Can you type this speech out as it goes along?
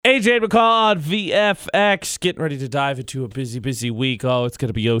AJ and McCall on VFX, getting ready to dive into a busy week. Oh, it's going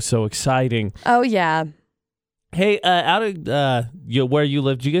to be so exciting. Oh, yeah. Hey, out of where you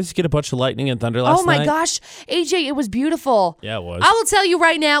live, did you guys get a bunch of lightning and thunder last night? Oh, my gosh. AJ, it was beautiful. Yeah, it was. I will tell you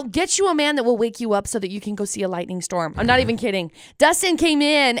right now, get you a man that will wake you up so that you can go see a lightning storm. I'm not even kidding. Dustin came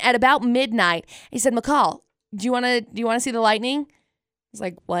in at about midnight. He said, McCall, do you want to see the lightning? I was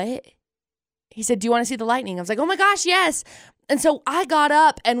like, what? He said, do you want to see the lightning? I was like, oh, my gosh, yes. And so I got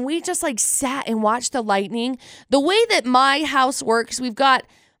up and we just sat and watched the lightning. The way that my house works, we've got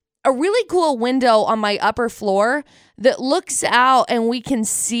a really cool window on my upper floor that looks out and we can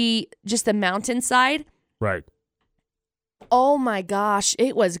see just the mountainside. Right. Oh my gosh,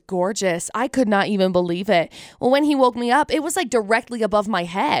 it was gorgeous. I could not even believe it. Well, when he woke me up, it was directly above my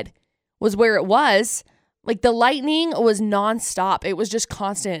head was where it was. The lightning was nonstop. It was just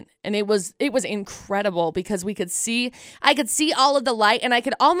constant. And it was incredible because I could see all of the light and I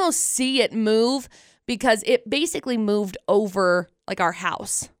could almost see it move because it basically moved over our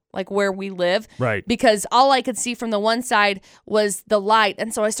house, where we live. Right. Because all I could see from the one side was the light.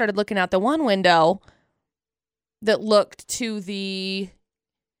 And so I started looking out the one window that looked to the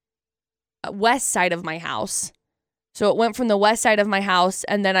west side of my house. So it went from the west side of my house,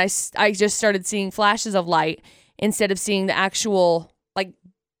 and then I just started seeing flashes of light instead of seeing the actual,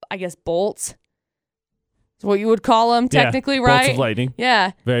 I guess, bolts. Is what you would call them, technically, yeah, right? Bolts of lightning.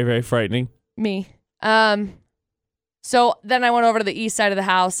 Yeah. Very, very frightening. Me. So then I went over to the east side of the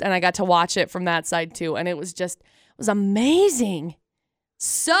house, and I got to watch it from that side, too, and it was amazing.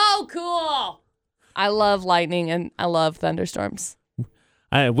 So cool. I love lightning, and I love thunderstorms.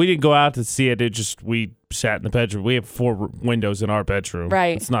 We didn't go out to see it. We sat in the bedroom. We have 4 windows in our bedroom.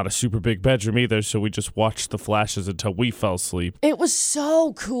 Right. It's not a super big bedroom either, so we just watched the flashes until we fell asleep. It was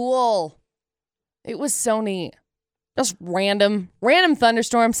so cool. It was so neat. Just random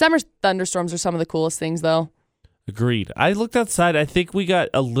thunderstorms. Summer thunderstorms are some of the coolest things, though. Agreed. I looked outside. I think we got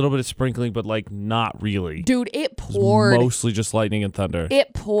a little bit of sprinkling, but not really. Dude, it poured. It was mostly just lightning and thunder.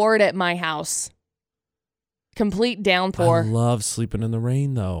 It poured at my house. Complete downpour. I love sleeping in the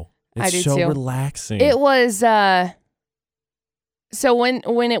rain, though. It's I do so too. relaxing. It was, so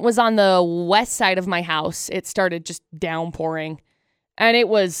when it was on the west side of my house, it started just downpouring. And it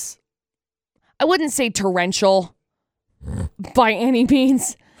was, I wouldn't say torrential by any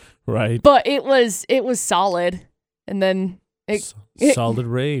means. Right. But it was solid. And then solid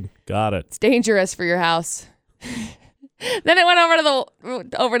rain. Got it. It's dangerous for your house. Then it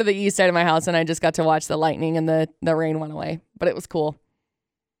went over to the east side of my house, and I just got to watch the lightning, and the rain went away. But it was cool.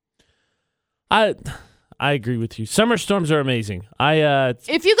 I agree with you. Summer storms are amazing.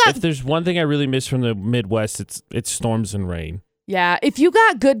 If there's one thing I really miss from the Midwest, it's storms and rain. Yeah, if you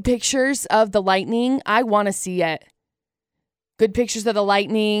got good pictures of the lightning, I want to see it. Good pictures of the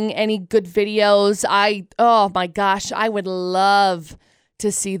lightning, any good videos. Oh my gosh, I would love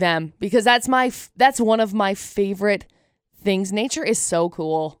to see them because that's one of my favorite things. Nature is so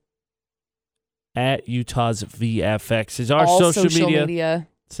cool. At Utah's VFX is our All social media.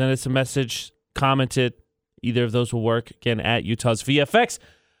 Send us a message, comment it. Either of those will work. Again, at Utah's VFX.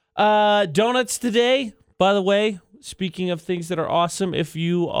 Donuts today, by the way. Speaking of things that are awesome, if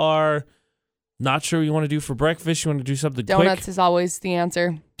you are not sure what you want to do for breakfast, you want to do something quick. Donuts is always the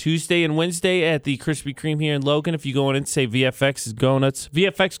answer. Tuesday and Wednesday at the Krispy Kreme here in Logan. If you go in and say VFX is donuts,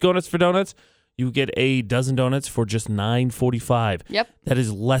 VFX donuts for donuts, you get a dozen donuts for just $9.45. Yep. That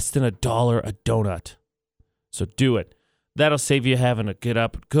is less than $1 a donut. So do it. That'll save you having to get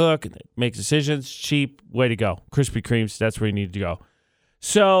up and cook and make decisions. Cheap. Way to go. Krispy Kremes, that's where you need to go.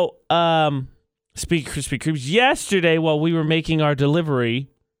 So, speaking of Krispy Kremes, yesterday while we were making our delivery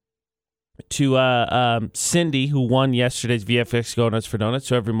to Cindy, who won yesterday's VFX Donuts for Donuts.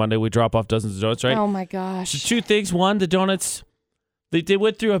 So every Monday we drop off dozens of donuts, right? Oh, my gosh. So 2 things. One, the donuts, they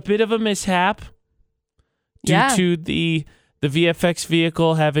went through a bit of a mishap due to the VFX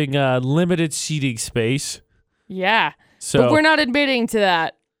vehicle having limited seating space. Yeah. So but we're not admitting to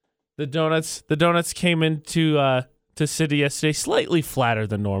that. The donuts came into to Cindy yesterday slightly flatter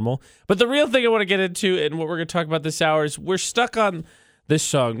than normal. But the real thing I want to get into and what we're going to talk about this hour is we're stuck on this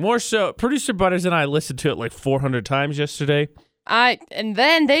song. More so, producer Butters and I listened to it 400 times yesterday. And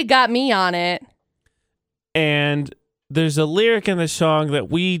then they got me on it. And there's a lyric in the song that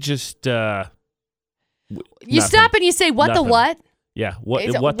we just you stop and you say, "What the what?" Yeah, what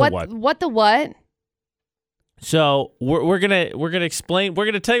the what? What the what? So we're gonna explain. We're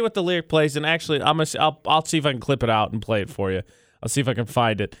gonna tell you what the lyric plays, and actually, I'll see if I can clip it out and play it for you. I'll see if I can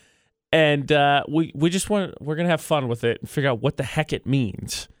find it. And we're gonna have fun with it and figure out what the heck it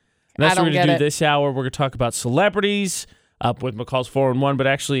means. And that's what we're gonna do this hour. We're gonna talk about celebrities, up with McCall's 4-1, but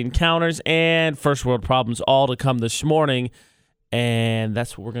actually encounters and first world problems all to come this morning. And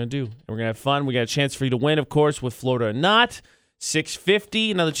that's what we're going to do. We're going to have fun. We got a chance for you to win, of course, with Florida or Not.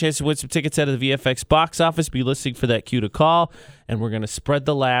 $650, another chance to win some tickets out of the VFX box office. Be listening for that cue to call, and we're going to spread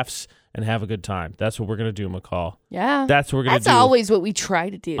the laughs and have a good time. That's what we're going to do, McCall. Yeah. That's what we're going to do. That's always what we try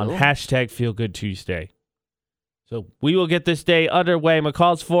to do. On hashtag Feel Good Tuesday. So we will get this day underway.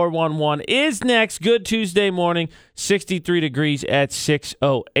 McCall's 411 is next. Good Tuesday morning, 63 degrees at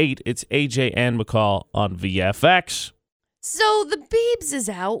 6:08. It's AJ and McCall on VFX. So the Biebs is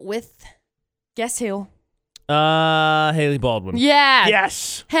out with, guess who? Haley Baldwin. Yeah.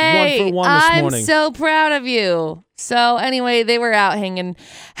 Yes. Hey, 1 for 1 this morning. I'm so proud of you. So anyway, they were out hanging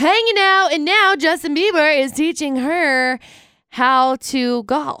out, and now Justin Bieber is teaching her how to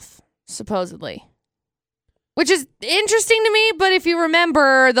golf, supposedly. Which is interesting to me, but if you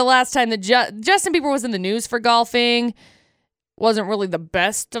remember the last time that Justin Bieber was in the news for golfing, wasn't really the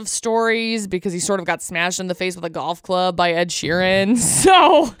best of stories because he sort of got smashed in the face with a golf club by Ed Sheeran.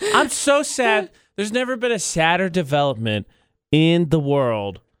 So I'm so sad. There's never been a sadder development in the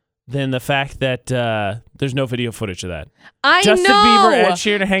world than the fact that there's no video footage of that. Justin Bieber, Ed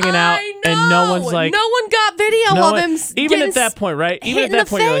Sheeran hanging out, and no one's like, no one got video of him. Even at that point, right? Even at that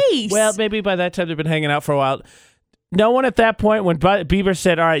point, you're like, well, maybe by that time they've been hanging out for a while. No one at that point, when Bieber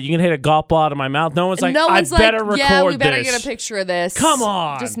said, "All right, you can hit a golf ball out of my mouth," no one's like, "I better record this." Yeah, we better get a picture of this. Come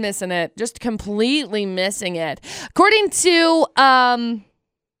on, just missing it, just completely missing it. According to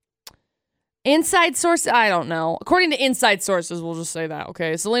inside sources, I don't know. According to inside sources, we'll just say that,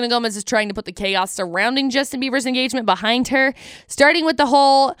 okay? Selena Gomez is trying to put the chaos surrounding Justin Bieber's engagement behind her, starting with the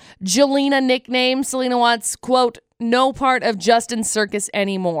whole Jelena nickname. Selena wants, quote, no part of Justin's circus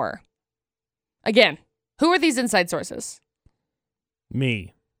anymore. Again, who are these inside sources?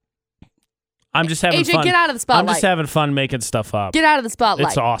 Me. I'm just having AJ, fun. Get out of the spotlight. I'm just having fun making stuff up. Get out of the spotlight.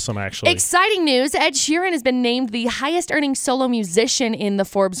 It's awesome, actually. Exciting news. Ed Sheeran has been named the highest earning solo musician in the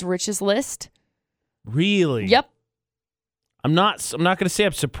Forbes Richest list. Really? Yep. I'm not going to say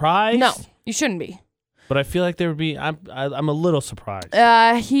I'm surprised. No, you shouldn't be. But I feel like there would be. I'm a little surprised.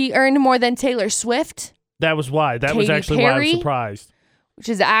 He earned more than Taylor Swift. That was why. That was Katy actually Perry, why I was surprised. Which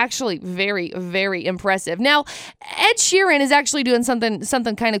is actually very, very impressive. Now, Ed Sheeran is actually doing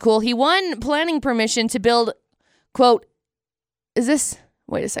something kind of cool. He won planning permission to build, quote,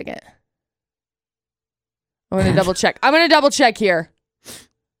 wait a second. I'm going to double check here.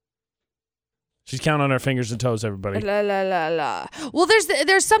 She's counting on her fingers and toes, everybody. La, la, la, la. Well,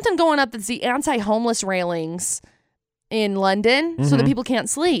 there's something going up that's the anti-homeless railings in London so that people can't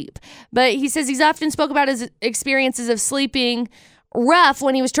sleep. But he says he's often spoke about his experiences of sleeping rough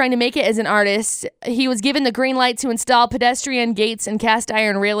when he was trying to make it as an artist. He was given the green light to install pedestrian gates and cast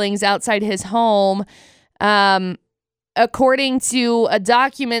iron railings outside his home. According to a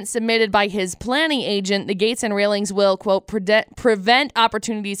document submitted by his planning agent, the gates and railings will, quote, prevent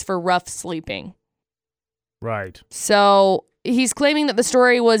opportunities for rough sleeping. Right. So he's claiming that the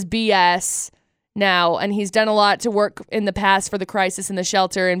story was BS now, and he's done a lot to work in the past for the crisis in the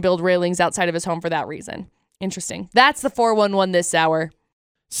shelter and build railings outside of his home for that reason. Interesting. That's the 411 this hour.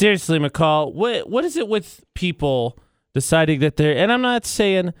 Seriously, McCall, what is it with people deciding that they're, and I'm not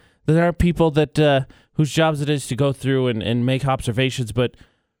saying that there are people that whose jobs it is to go through and make observations, but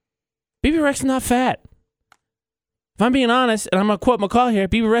BB Rex is not fat. If I'm being honest, and I'm going to quote McCall here,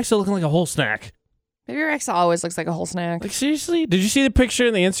 BB Rex is looking like a whole snack. Baby Rex always looks like a whole snack. Like, seriously? Did you see the picture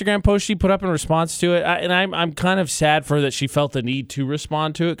in the Instagram post she put up in response to it? I'm kind of sad for her that she felt the need to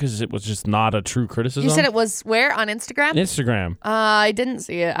respond to it because it was just not a true criticism. You said it was where? On Instagram? Instagram. I didn't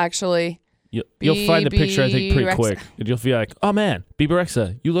see it, actually. You'll find the picture, I think, pretty Rexa. quick. And you'll feel like, oh, man, BB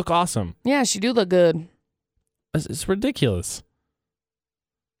Rexa, you look awesome. Yeah, she do look good. It's ridiculous.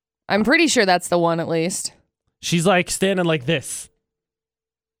 I'm pretty sure that's the one, at least. She's like standing like this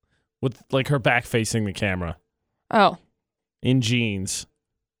with like her back facing the camera. Oh. In jeans.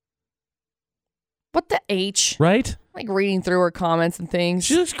 What the H? Right? Like reading through her comments and things.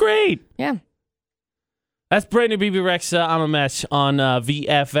 She looks great. Yeah. That's brand new BB Rexa. I'm a mess on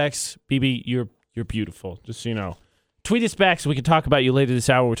VFX. BB, you're beautiful. Just so you know. Tweet us back so we can talk about you later this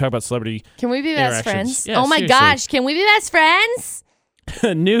hour. We're talking about celebrity Can we be best friends? Yeah, oh my seriously. gosh, can we be best friends?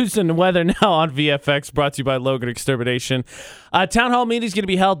 News and weather now on VFX, brought to you by Logan Extermination. Town hall meeting is going to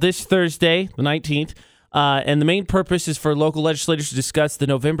be held this Thursday, the 19th. And the main purpose is for local legislators to discuss the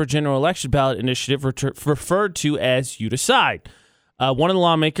November general election ballot initiative referred to as You Decide. One of the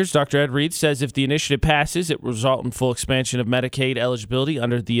lawmakers, Dr. Ed Reed, says if the initiative passes, it will result in full expansion of Medicaid eligibility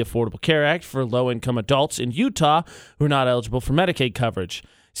under the Affordable Care Act for low-income adults in Utah who are not eligible for Medicaid coverage.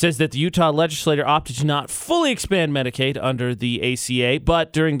 says that the Utah legislature opted to not fully expand Medicaid under the ACA,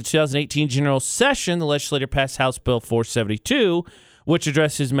 but during the 2018 general session, the legislature passed House Bill 472, which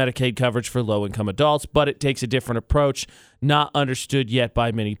addresses Medicaid coverage for low-income adults, but it takes a different approach, not understood yet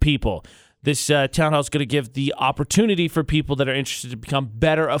by many people. This town hall is going to give the opportunity for people that are interested to become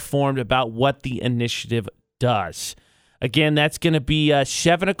better informed about what the initiative does. Again, that's going to be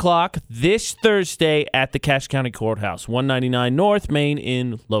 7 o'clock this Thursday at the Cache County Courthouse, 199 North Main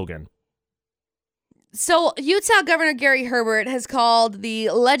in Logan. So, Utah Governor Gary Herbert has called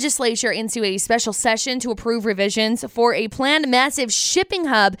the legislature into a special session to approve revisions for a planned massive shipping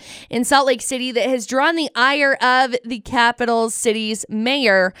hub in Salt Lake City that has drawn the ire of the capital city's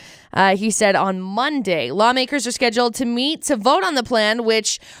mayor. He said on Monday, lawmakers are scheduled to meet to vote on the plan,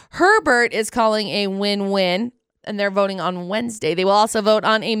 which Herbert is calling a win-win. And they're voting on Wednesday. They will also vote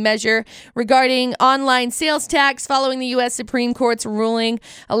on a measure regarding online sales tax following the U.S. Supreme Court's ruling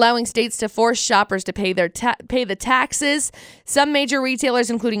allowing states to force shoppers to pay the taxes. Some major retailers,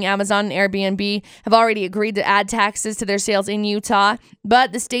 including Amazon and Airbnb, have already agreed to add taxes to their sales in Utah,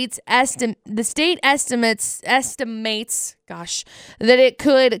 but the state estimates that it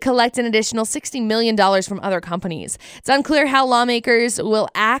could collect an additional $60 million from other companies. It's unclear how lawmakers will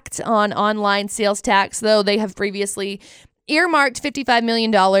act on online sales tax, though they have previously earmarked $55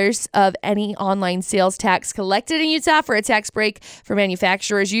 million of any online sales tax collected in Utah for a tax break for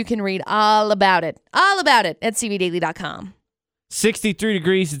manufacturers. You can read all about it at cvdaily.com. 63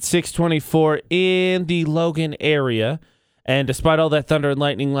 degrees at 624 in the Logan area. And despite all that thunder and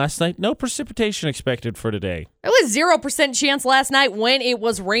lightning last night, no precipitation expected for today. It was 0% chance last night when it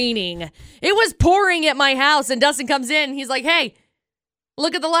was raining. It was pouring at my house, and Dustin comes in. He's like, hey,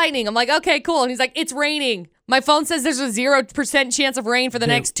 look at the lightning. I'm like, okay, cool. And he's like, it's raining. My phone says there's a 0% chance of rain for the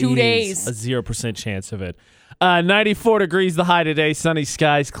next 2 days. A 0% chance of it. 94 degrees the high today. Sunny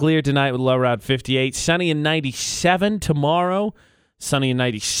skies, clear tonight with low around 58. Sunny and 97 tomorrow. Sunny and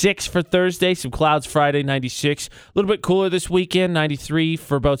 96 for Thursday. Some clouds Friday, 96. A little bit cooler this weekend, 93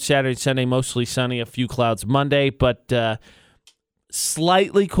 for both Saturday and Sunday. Mostly sunny, a few clouds Monday, but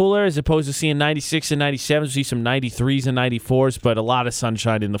slightly cooler as opposed to seeing 96 and 97. We'll see some 93s and 94s, but a lot of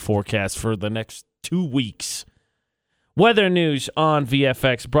sunshine in the forecast for the next 2 weeks. Weather news on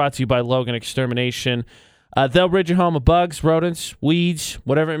VFX brought to you by Logan Extermination. They'll rid your home of bugs, rodents, weeds,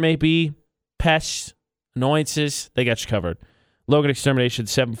 whatever it may be, pests, annoyances. They got you covered. Logan Extermination,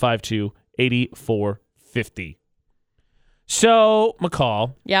 752-8450. So,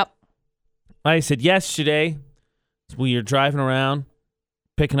 McCall. Yep. Like I said yesterday, we are driving around,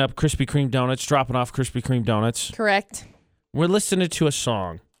 picking up Krispy Kreme donuts, dropping off Krispy Kreme donuts. Correct. We're listening to a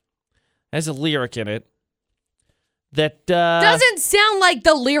song. It has a lyric in it that... doesn't sound like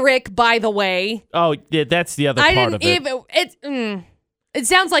the lyric, by the way. Oh, yeah, that's the other part of it. It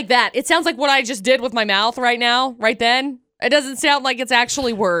sounds like that. It sounds like what I just did with my mouth right now, right then. It doesn't sound like it's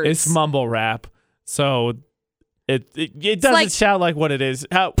actually words. It's mumble rap, so it doesn't like, sound like what it is.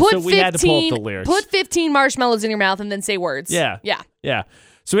 So we had to pull up the lyrics. Put 15 marshmallows in your mouth and then say words. Yeah.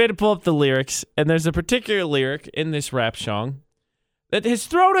 So we had to pull up the lyrics, and there's a particular lyric in this rap song that has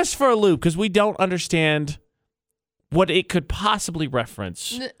thrown us for a loop because we don't understand what it could possibly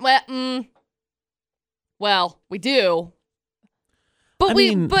reference. Well, we do.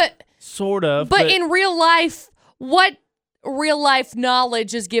 But sort of. But in real life, what real life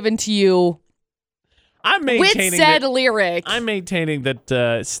knowledge is given to you with said lyric? I'm maintaining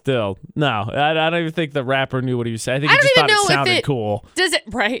that still. No, I don't even think the rapper knew what he was saying. I think he just thought it sounded cool. Does it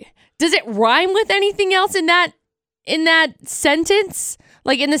rhyme with anything else in that sentence?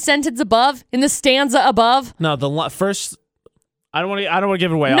 Like in the sentence above? In the stanza above? No, the first... I don't want to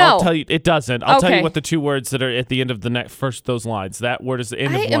give it away. No. I'll tell you it doesn't. I'll tell you what the two words that are at the end of the first those lines. That word is the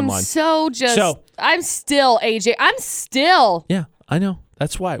end of one line. I'm still AJ. I'm still. Yeah, I know.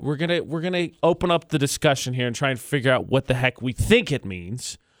 That's why we're gonna open up the discussion here and try and figure out what the heck we think it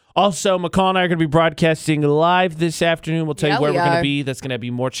means. Also, McCall and I are going to be broadcasting live this afternoon. We'll tell you where we're going to be. That's going to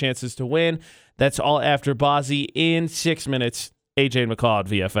be more chances to win. That's all after Bozzy in 6 minutes. AJ and McCall at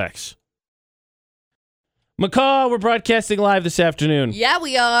VFX. McCall, we're broadcasting live this afternoon. Yeah,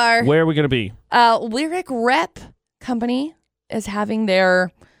 we are. Where are we going to be? Lyric Rep Company is having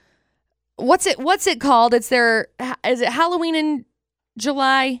their... What's it called? Is it Halloween in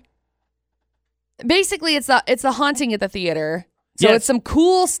July? Basically, it's the haunting at the theater. So it's some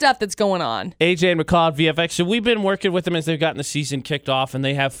cool stuff that's going on. AJ and McCall at VFX. So we've been working with them as they've gotten the season kicked off, and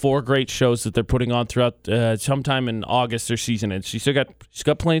they have 4 great shows that they're putting on throughout sometime in August their season ends. She's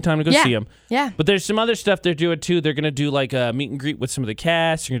got plenty of time to go see them. Yeah. But there's some other stuff they're doing too. They're going to do like a meet and greet with some of the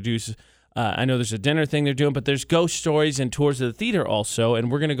cast. They're going to do I know there's a dinner thing they're doing, but there's ghost stories and tours of the theater also,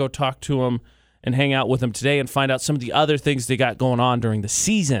 and we're going to go talk to them and hang out with them today and find out some of the other things they got going on during the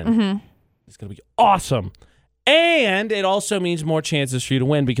season. Mm-hmm. It's going to be awesome. And it also means more chances for you to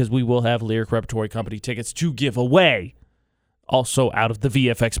win because we will have Lyric Repertory Company tickets to give away. Also out of the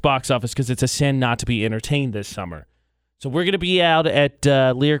VFX box office because it's a sin not to be entertained this summer. So we're going to be out at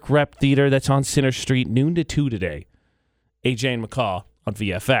Lyric Rep Theater. That's on Center Street, noon to 2 today. AJ and McCall on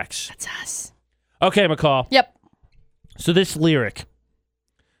VFX. That's us. Okay, McCall. Yep. So this Lyric.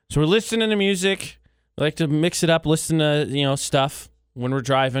 So we're listening to music. We like to mix it up, listen to, stuff when we're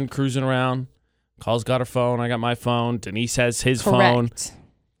driving, cruising around. McCall's got her phone. I got my phone. Denise has his phone.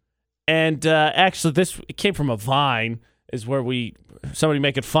 And actually, it came from a Vine. Is where somebody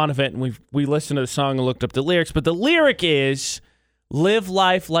making fun of it, and we listened to the song and looked up the lyrics. But the lyric is, live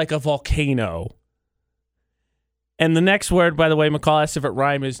life like a volcano. And the next word, by the way, McCall asked if it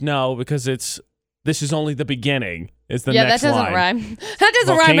rhyme, is no, because this is only the beginning, is the next line. Yeah, that doesn't rhyme. That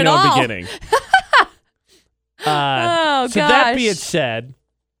doesn't rhyme at all. Volcano beginning. Oh, so gosh. that being said,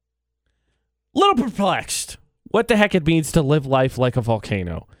 a little perplexed. What the heck it means to live life like a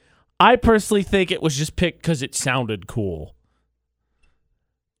volcano. I personally think it was just picked because it sounded cool.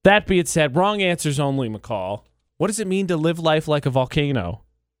 That being said, wrong answers only, McCall. What does it mean to live life like a volcano?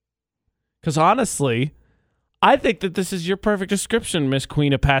 Because honestly, I think that this is your perfect description, Miss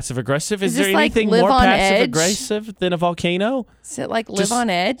Queen of Passive Aggressive. Is there anything more passive aggressive than a volcano? Is it like live on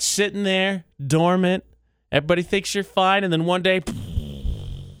edge? Sitting there, dormant. Everybody thinks you're fine, and then one day,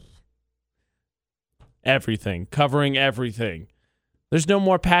 everything, covering everything. There's no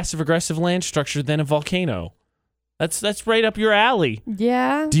more passive-aggressive land structure than a volcano. That's right up your alley.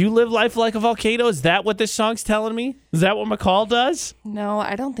 Yeah. Do you live life like a volcano? Is that what this song's telling me? Is that what McCall does? No,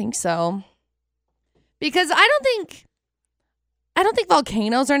 I don't think so. Because I don't think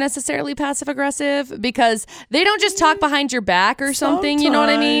volcanoes are necessarily passive-aggressive because they don't just talk behind your back or something. You know what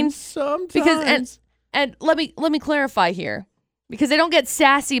I mean? Sometimes. Because and let me clarify here. Because they don't get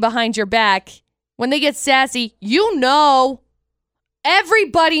sassy behind your back. When they get sassy,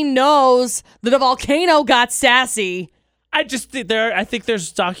 everybody knows that a volcano got sassy. I think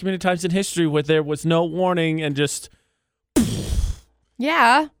there's documented times in history where there was no warning and just.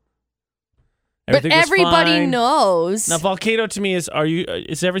 Yeah. But everybody knows. Now, volcano to me is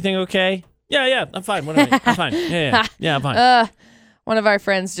everything okay? Yeah, I'm fine. Whatever. I'm fine. Yeah, I'm fine. One of our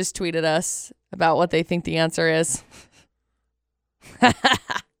friends just tweeted us about what they think the answer is.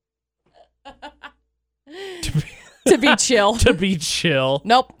 To be chill. To be chill.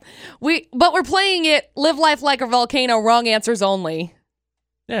 Nope. But we're playing it live life like a volcano, wrong answers only.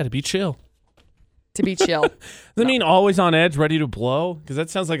 Yeah, to be chill. To be chill. Does that mean always on edge, ready to blow? Because that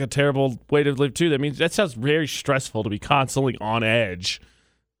sounds like a terrible way to live too. That sounds very stressful to be constantly on edge.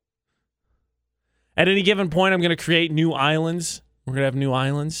 At any given point, I'm going to create new islands. We're going to have new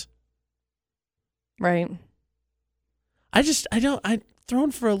islands. Right. I'm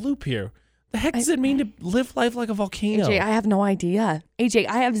thrown for a loop here. The heck does it mean to live life like a volcano? AJ, I have no idea. AJ,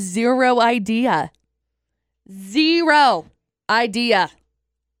 I have zero idea. Zero idea.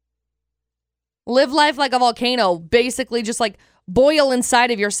 Live life like a volcano. Basically just like boil inside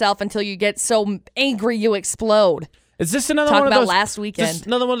of yourself until you get so angry you explode. Is this another Talk one of about those? Last weekend. Is this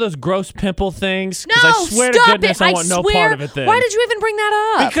another one of those gross pimple things? No, I swear stop to goodness, it. I want no part of it then. Why did you even bring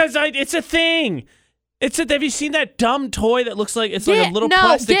that up? Because it's a thing. Have you seen that dumb toy that looks like it's like a little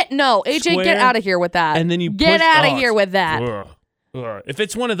plastic AJ, square, get out of here with that. And then you get out of here with that. Ugh. If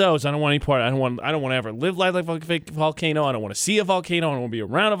it's one of those, I don't want any part. I don't want to ever live life like a volcano. I don't want to see a volcano. I don't want to be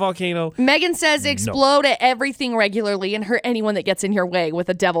around a volcano. Megan says explode at everything regularly and hurt anyone that gets in your way with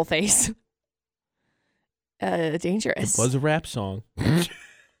a devil face. Dangerous. It was a rap song.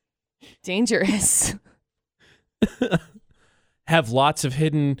 Dangerous. Have lots of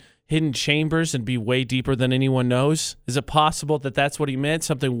hidden chambers and be way deeper than anyone knows? Is it possible that that's what he meant?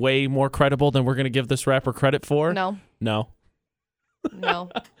 Something way more credible than we're going to give this rapper credit for? No.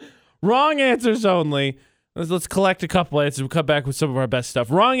 Wrong answers only. Let's collect a couple answers. We'll come back with some of our best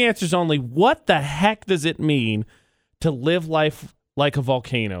stuff. Wrong answers only. What the heck does it mean to live life like a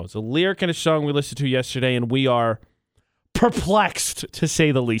volcano? It's a lyric in a song we listened to yesterday, and we are perplexed, to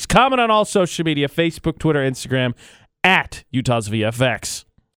say the least. Comment on all social media, Facebook, Twitter, Instagram, at Utah's VFX.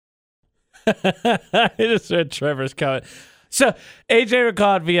 I just read Trevor's comment. So, AJ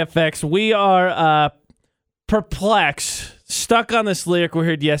McCall at VFX, we are perplexed, stuck on this lyric we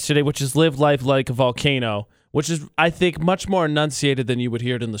heard yesterday, which is live life like a volcano, which is, I think, much more enunciated than you would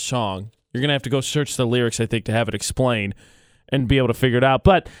hear it in the song. You're going to have to go search the lyrics, I think, to have it explained and be able to figure it out.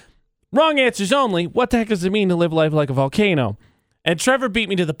 But wrong answers only. What the heck does it mean to live life like a volcano? And Trevor beat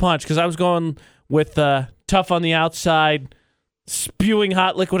me to the punch because I was going with tough on the outside, spewing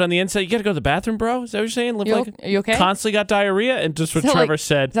hot liquid on the inside. You got to go to the bathroom, bro? Is that what you're saying? Are you okay? Constantly got diarrhea? And just what Trevor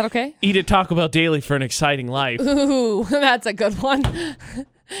said. Is that okay? Eat at Taco Bell daily for an exciting life. Ooh, that's a good one.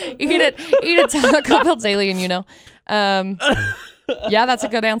 Eat it Taco Bell daily and yeah, that's a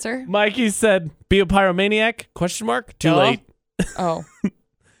good answer. Mikey said, be a pyromaniac? Question mark? Too late. Oh.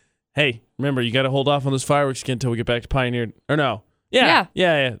 Hey, remember, you got to hold off on those fireworks again until we get back to Pioneer. Or no. Yeah.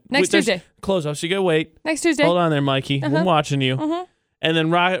 Next Tuesday. Close off, so you got to wait. Next Tuesday. Hold on there, Mikey. I'm watching you. Uh-huh. And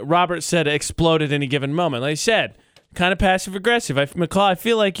then Robert said explode at any given moment. Like I said, kind of passive-aggressive. McCall, I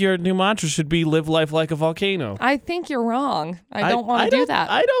feel like your new mantra should be live life like a volcano. I think you're wrong. I don't want to do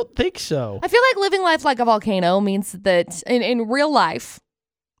that. I don't think so. I feel like living life like a volcano means that in real life,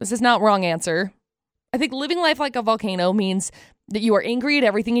 this is not wrong answer. I think living life like a volcano means that you are angry at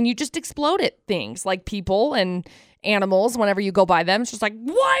everything and you just explode at things like people and animals whenever you go by them. It's just like,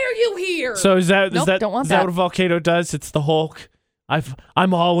 why are you here? So is that don't want is that what a volcano does? It's the Hulk.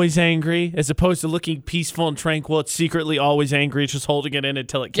 I'm always angry, as opposed to looking peaceful and tranquil. It's secretly always angry. It's just holding it in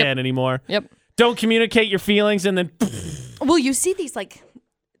until it can't anymore. Yep. Don't communicate your feelings and then. Well, you see these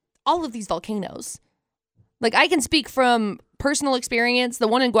all of these volcanoes. Like I can speak from personal experience. The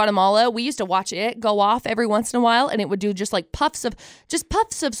one in Guatemala, we used to watch it go off every once in a while, and it would do just puffs of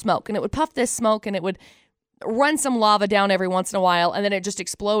smoke, and it would puff this smoke, and it would run some lava down every once in a while, and then it just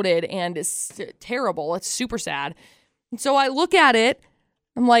exploded, and it's terrible. It's super sad. And so I look at it,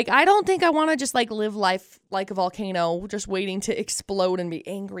 I'm like, I don't think I want to just live life like a volcano, just waiting to explode and be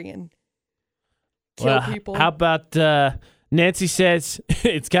angry and kill people. How about Nancy says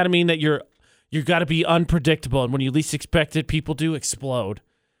it's got to mean that you got to be unpredictable, and when you least expect it, people do explode.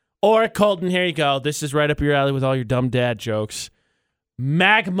 Or Colton, here you go. This is right up your alley with all your dumb dad jokes.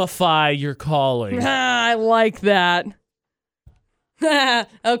 Magmify your calling. I like that.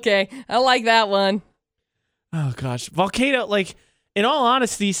 Okay, I like that one. Oh, gosh. Volcano, in all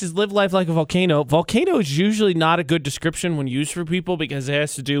honesty, he says live life like a volcano. Volcano is usually not a good description when used for people because it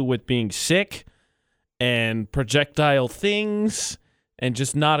has to do with being sick and projectile things and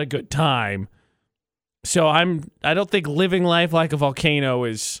just not a good time. So I don't think living life like a volcano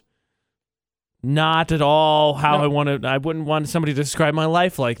is not at all how I wouldn't want somebody to describe my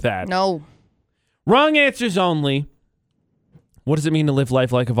life like that. No. Wrong answers only. What does it mean to live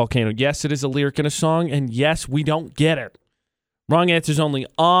life like a volcano? Yes, it is a lyric in a song, and yes, we don't get it. Wrong answers only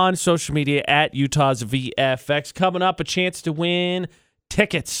on social media at Utah's VFX. Coming up, a chance to win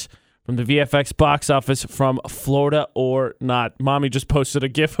tickets from the VFX box office from Florida or Not. Mommy just posted a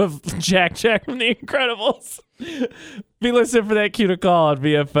gif of Jack from The Incredibles. Be listening for that cue to call on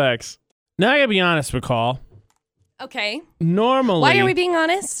VFX. Now I gotta be honest, McCall. Okay. Normally, why are we being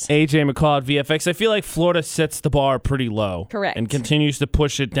honest? AJ McCall at VFX. I feel like Florida sets the bar pretty low. Correct. And continues to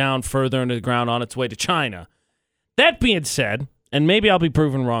push it down further into the ground on its way to China. That being said, and maybe I'll be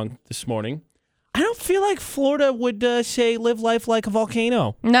proven wrong this morning, I don't feel like Florida would say live life like a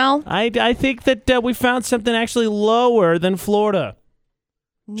volcano. No. I think that we found something actually lower than Florida.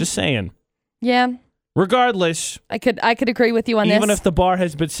 Just saying. Yeah. Regardless, I could agree with you on this. Even if the bar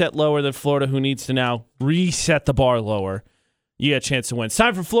has been set lower than Florida, who needs to now reset the bar lower, you got a chance to win. It's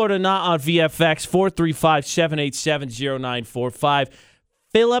time for Florida Not on VFX, 435-787-0945.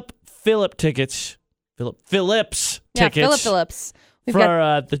 Phillips tickets. Yeah, Phillips.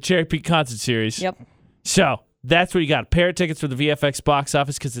 For the Cherry Peak Concert Series. Yep. So, that's what you got. A pair of tickets for the VFX box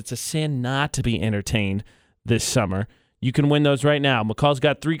office because it's a sin not to be entertained this summer. You can win those right now. McCall's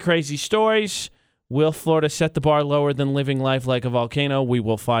got 3 crazy stories. Will Florida set the bar lower than living life like a volcano? We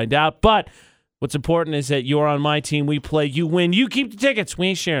will find out. But what's important is that you're on my team. We play, you win. You keep the tickets. We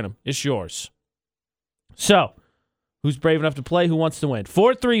ain't sharing them. It's yours. So, who's brave enough to play? Who wants to win?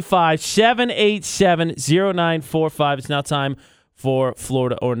 435-787-0945. It's now time for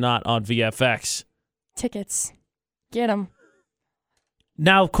Florida or Not on VFX. Tickets. Get them.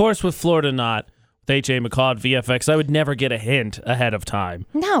 Now, of course, with Florida Not, with AJ McCall at VFX, I would never get a hint ahead of time.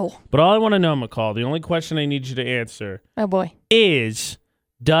 No. But all I want to know, McCall, the only question I need you to answer is,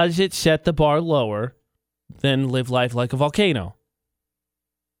 does it set the bar lower than live life like a volcano?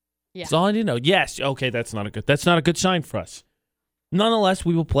 Yeah. That's all I need to know. Yes. Okay, that's not a good sign for us. Nonetheless,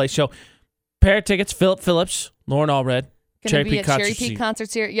 we will play. So, pair of tickets, Phillips, Lauren Allred. Going to be a Cherry Peak Concert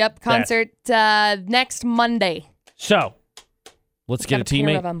Series. Yep, concert next Monday. So, let's get a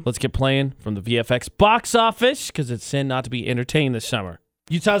teammate. Let's get playing from the VFX box office because it's sin not to be entertained this summer.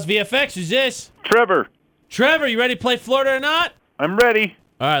 Utah's VFX, who's this? Trevor. Trevor, you ready to play Florida or Not? I'm ready.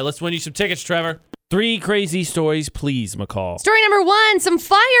 All right, let's win you some tickets, Trevor. 3 crazy stories, please, McCall. Story number 1, some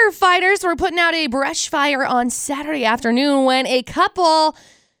firefighters were putting out a brush fire on Saturday afternoon when a couple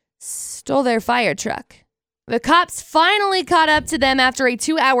stole their fire truck. The cops finally caught up to them after a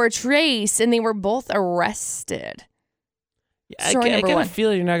 2-hour trace, and they were both arrested. Story I number got 1. a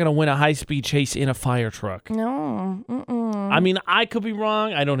feeling you're not going to win a high-speed chase in a fire truck. No. I mean, I could be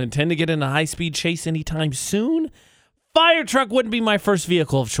wrong. I don't intend to get in a high-speed chase anytime soon. Fire truck wouldn't be my first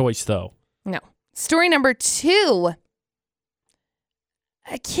vehicle of choice, though. No. Story number 2.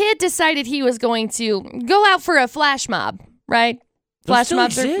 A kid decided he was going to go out for a flash mob, right? Those Flash still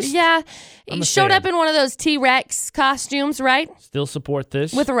mobs exist? yeah. I'm He a showed fan. up in one of those T-Rex costumes, right? Still support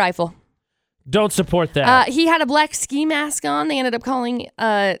this. With a rifle. Don't support that. He had a black ski mask on. They ended up calling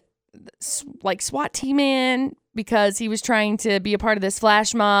SWAT team in because he was trying to be a part of this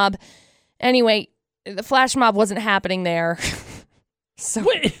flash mob. Anyway, the flash mob wasn't happening there. So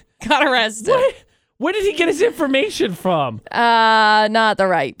Wait, got arrested. what? Where did he get his information from? Not the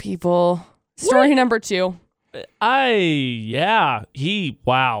right people. Story What? number 2. Wow.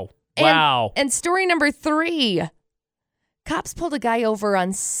 Wow. And story number 3. Cops pulled a guy over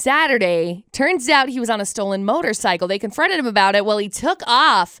on Saturday. Turns out he was on a stolen motorcycle. They confronted him about it. Well, he took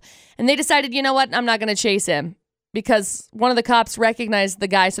off, and they decided, you know what? I'm not going to chase him because one of the cops recognized the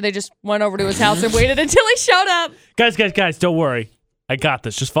guy, so they just went over to his house and waited until he showed up. Guys, don't worry. I got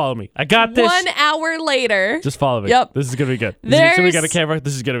this. Just follow me. I got this. 1 hour later. Just follow me. Yep. This is going to be good. So we There's- got a camera.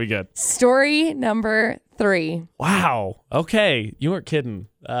 This is going to be good. Story number 3. Wow. Okay. You weren't kidding.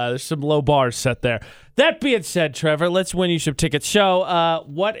 There's some low bars set there. That being said, Trevor, let's win you some tickets. So,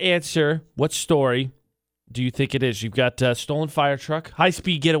 what story do you think it is? You've got stolen fire truck,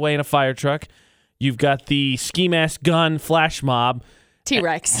 high-speed getaway in a fire truck. You've got the ski mask gun flash mob.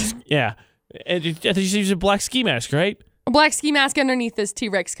 T-Rex. Yeah. And I think you use a black ski mask, right? A black ski mask underneath this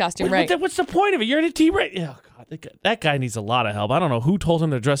T-Rex costume, right? What's the point of it? You're in a T-Rex. Oh, God, that guy needs a lot of help. I don't know who told him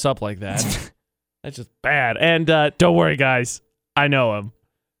to dress up like that. That's just bad. And don't worry, guys. I know him.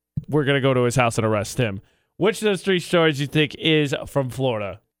 We're going to go to his house and arrest him. Which of those 3 stories do you think is from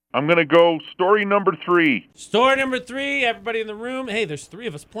Florida? I'm going to go story number 3. Story number 3, everybody in the room. Hey, there's 3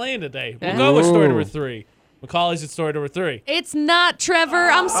 of us playing today. We'll go with story number 3. McCall, is story number 3? It's not, Trevor.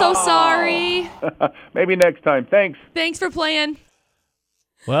 I'm so sorry. Maybe next time. Thanks. Thanks for playing.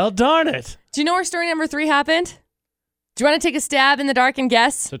 Well, darn it. Do you know where story number 3 happened? Do you want to take a stab in the dark and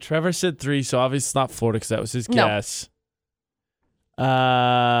guess? So Trevor said 3, so obviously it's not Florida because that was his No. guess.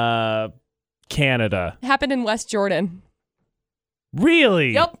 Canada. It happened in West Jordan.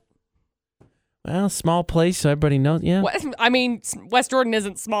 Really? Yep. Well, small place, so everybody knows. Yeah. West Jordan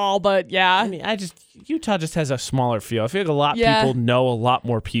isn't small, but yeah. I mean, Utah just has a smaller feel. I feel like a lot of Yeah. people know a lot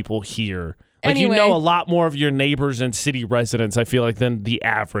more people here. Like Anyway. you know a lot more of your neighbors and city residents, I feel like, than the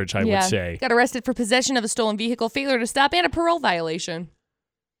average, I would say. Got arrested for possession of a stolen vehicle, failure to stop, and a parole violation.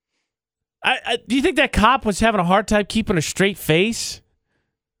 Do you think that cop was having a hard time keeping a straight face?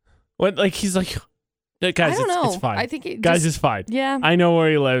 What, like, he's like, guys, I don't know. it's fine. I think it guys, just- it's fine. Yeah. I know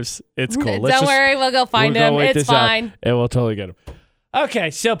where he lives. It's cool. Don't worry, we'll go find him. wait It's this out, fine. and we'll totally get him. Okay,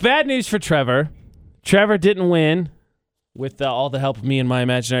 so bad news for Trevor. Trevor didn't win with all the help of me and my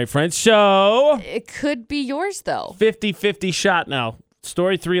imaginary friends. So, It could be yours, though. 50-50 shot now.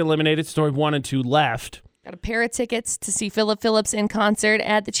 Story 3 eliminated. Story 1 and 2 left. Got a pair of tickets to see Philip Phillips in concert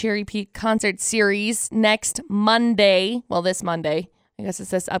at the Cherry Peak Concert Series next Monday. Well, this Monday. I guess it's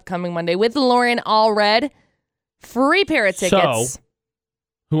this upcoming Monday with Lauren Allred. Free pair of tickets. So,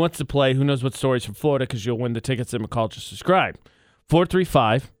 who wants to play? Who knows what stories from Florida? Because you'll win the tickets that McCall just described.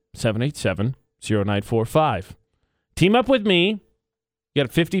 435-787-0945. Team up with me. You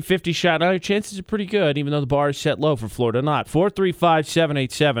got a 50-50 shot. Now your chances are pretty good, even though the bar is set low for Florida not.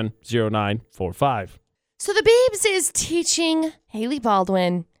 435-787-0945. So the Babes is teaching Haley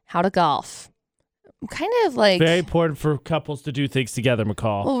Baldwin how to golf. I'm kind of like... Very important for couples to do things together,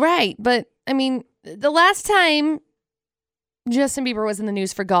 McCall. Well, right. But, I mean, the last time Justin Bieber was in the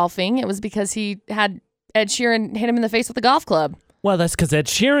news for golfing, it was because he had Ed Sheeran hit him in the face with a golf club. Well, that's because Ed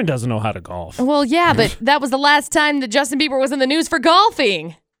Sheeran doesn't know how to golf. Well, yeah, but that was the last time that Justin Bieber was in the news for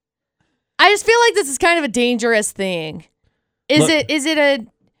golfing. I just feel like this is kind of a dangerous thing. Is it a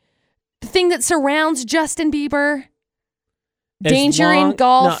thing that surrounds Justin Bieber? Danger in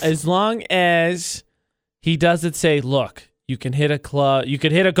golf? No, as long as he doesn't say, look, you can hit a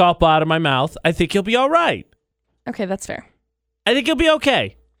golf ball out of my mouth, I think he'll be all right. Okay, that's fair. I think he'll be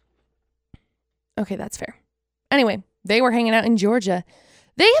okay. Okay, that's fair. Anyway, they were hanging out in Georgia.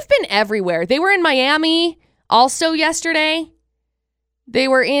 They have been everywhere. They were in Miami also yesterday. They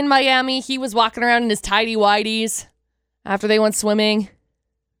were in Miami. He was walking around in his tidy-whities after they went swimming.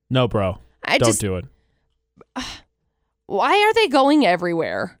 No, bro. Don't do it. Why are they going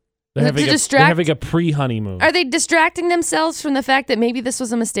everywhere? They're Is it having, they're having a pre-honeymoon. Are they distracting themselves from the fact that maybe this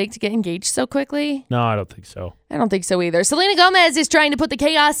was a mistake to get engaged so quickly? No, I don't think so. I don't think so either. Selena Gomez is trying to put the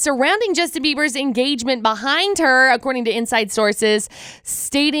chaos surrounding Justin Bieber's engagement behind her, according to inside sources,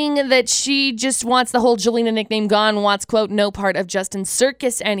 stating that she just wants the whole Jelena nickname gone, wants, quote, no part of Justin's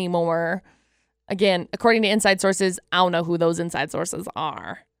circus anymore. Again, according to inside sources, I don't know who those inside sources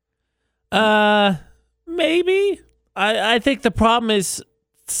are. Maybe. I think the problem is,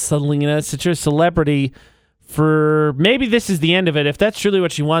 Selena, since you're a celebrity, for maybe this is the end of it. If that's truly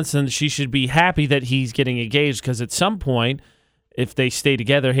what she wants, then she should be happy that he's getting engaged, because at some point, if they stay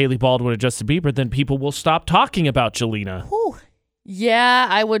together, Hailey Baldwin and Justin Bieber, then people will stop talking about Jelena. Whew. Yeah,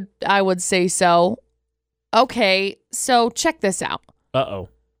 I would say so. Okay, so check this out. Uh-oh.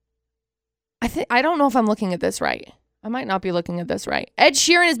 I don't know if I'm looking at this right. I might not be looking at this right. Ed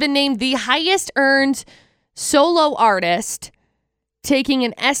Sheeran has been named the highest earned solo artist, taking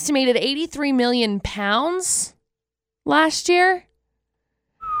an estimated 83 million pounds last year.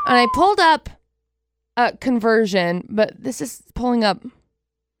 And I pulled up a conversion, but this is pulling up.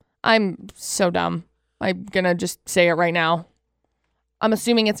 I'm so dumb. I'm going to just say it right now. I'm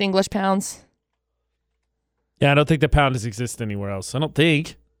assuming it's English pounds. Yeah, I don't think the pound exists anywhere else. I don't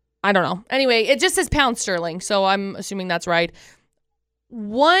think. I don't know. Anyway, it just says pound sterling, so I'm assuming that's right.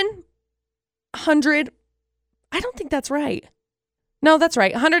 100. I don't think that's right. No, that's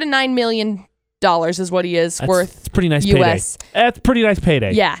right. $109 million is what he is worth. It's a pretty nice US. payday. That's a pretty nice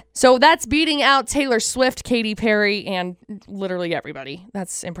payday. Yeah. So that's beating out Taylor Swift, Katy Perry, and literally everybody.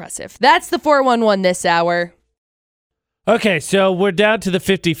 That's impressive. That's the 411 this hour. Okay, so we're down to the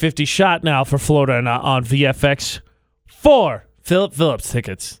 50-50 shot now for Florida on VFX. 4 Philip Phillips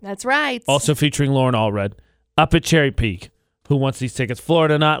tickets. That's right. Also featuring Lauren Allred up at Cherry Peak. Who wants these tickets?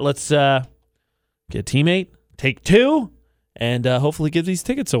 Florida or not? Let's get a teammate. Take 2. And hopefully give these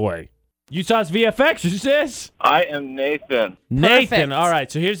tickets away. Utah's VFX, who's this? I am Nathan. Nathan. Perfect. All right,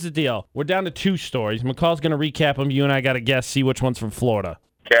 so here's the deal. We're down to 2 stories. McCall's going to recap them. You and I got to guess, see which one's from Florida.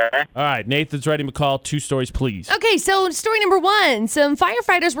 Okay. All right, Nathan's ready. McCall, 2 stories, please. Okay, so story number 1. Some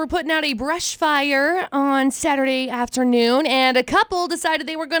firefighters were putting out a brush fire on Saturday afternoon, and a couple decided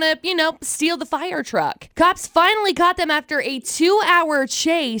they were going to, steal the fire truck. Cops finally caught them after a 2-hour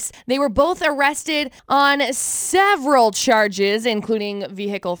chase. They were both arrested on several charges, including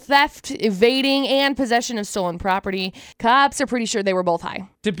vehicle theft, evading, and possession of stolen property. Cops are pretty sure they were both high.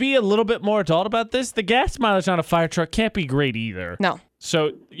 To be a little bit more adult about this, the gas mileage on a fire truck can't be great either. No.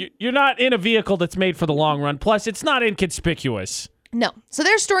 So you're not in a vehicle that's made for the long run. Plus, it's not inconspicuous. No. So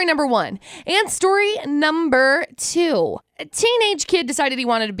there's story number 1. And story number 2. A teenage kid decided he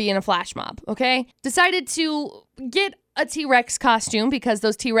wanted to be in a flash mob, okay? Decided to get a T-Rex costume because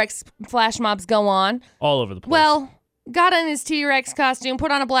those T-Rex flash mobs go on. All over the place. Well, got in his T-Rex costume,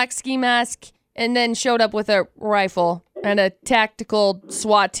 put on a black ski mask, and then showed up with a rifle and a tactical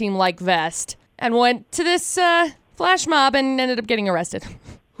SWAT team-like vest. And went to this flash mob and ended up getting arrested.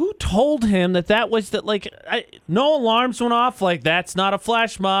 Who told him that was no alarms went off? Like, that's not a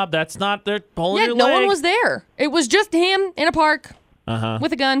flash mob. That's not, they're pulling your leg. No one was there. It was just him in a park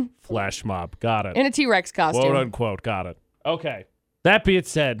with a gun. Flash mob. Got it. In a T-Rex costume. Quote, unquote. Got it. Okay. That being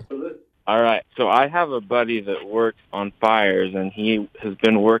said. All right. So I have a buddy that works on fires, and he has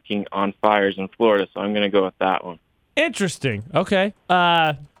been working on fires in Florida, so I'm going to go with that one. Interesting. Okay.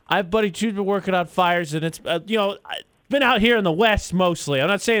 I have a buddy who's been working on fires, and it's, been out here in the West mostly. I'm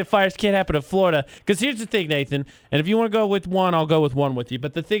not saying fires can't happen in Florida, because here's the thing, Nathan, and if you want to go with one, I'll go with one with you.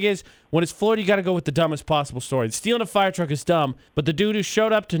 But the thing is, when it's Florida, you got to go with the dumbest possible story. Stealing a fire truck is dumb, but the dude who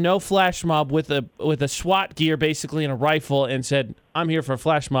showed up to no flash mob with a SWAT gear, basically, and a rifle, and said, I'm here for a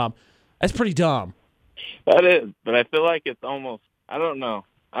flash mob, that's pretty dumb. That is, but I feel like it's almost, I don't know.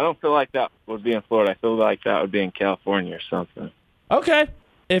 I don't feel like that would be in Florida. I feel like that would be in California or something. Okay.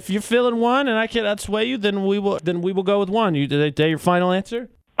 If you're feeling one and I can't sway you, then we will go with one. Is that your final answer?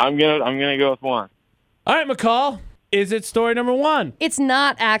 I'm gonna go with one. All right, McCall. Is it story number 1? It's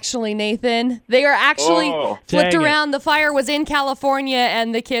not actually, Nathan. They are actually flipped Dang it. around. The fire was in California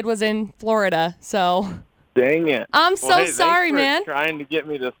and the kid was in Florida. So Dang it. I'm so hey, sorry, thanks for man. Trying to get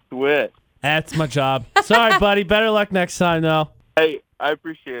me to switch. That's my job. Sorry, buddy. Better luck next time, though. Hey, I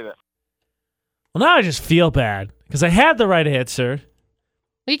appreciate it. Well, now I just feel bad because I had the right answer.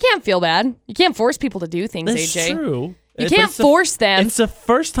 You can't feel bad. You can't force people to do things, That's AJ. true. You can't force them. It's the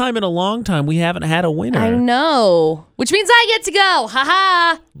first time in a long time we haven't had a winner. I know. Which means I get to go.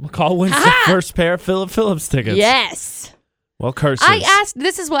 Ha-ha. McCall wins the first pair of Philip Phillips tickets. Yes. Well, curses. I asked,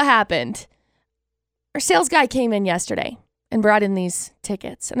 this is what happened. Our sales guy came in yesterday, and brought in these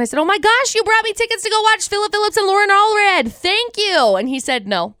tickets. And I said, oh my gosh, you brought me tickets to go watch Philip Phillips and Lauren Allred. Thank you. And he said,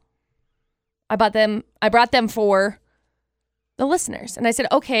 no. I brought them for the listeners. And I said,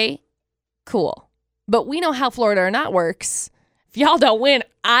 okay, cool. But we know how Florida or Not works. If y'all don't win,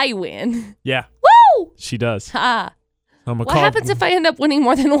 I win. Yeah. Woo! She does. Ha. What happens if I end up winning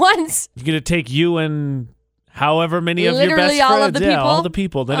more than once? You're going to take you and however many of your Literally best all friends. of the Yeah, people? all the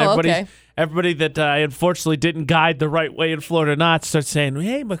people. Then okay. everybody that I unfortunately didn't guide the right way in Florida or Not starts saying,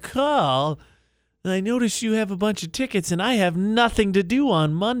 hey, McCall, I noticed you have a bunch of tickets and I have nothing to do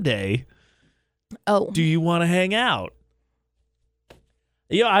on Monday. Oh. Do you want to hang out?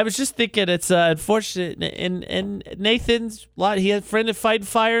 I was just thinking it's unfortunate. And Nathan's he had a friend that fighting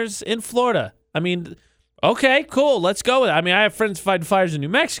fires in Florida. I mean, okay, cool. Let's go with it. I mean, I have friends fighting fires in New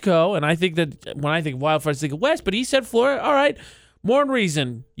Mexico, and I think that when I think of wildfires, I think of West, but he said Florida. All right, more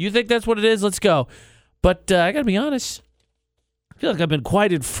reason. You think that's what it is? Let's go. But I got to be honest. I feel like I've been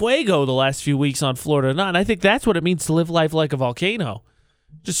quite in fuego the last few weeks on Florida or Not, and I think that's what it means to live life like a volcano.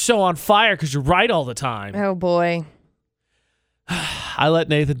 Just so on fire because you're right all the time. Oh, boy. I let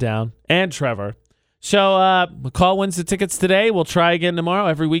Nathan down and Trevor. So McCall wins the tickets today. We'll try again tomorrow.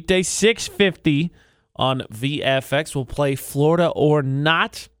 Every weekday, 6:50 on VFX. We'll play Florida or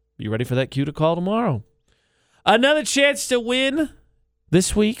Not. Be ready for that cue to call tomorrow. Another chance to win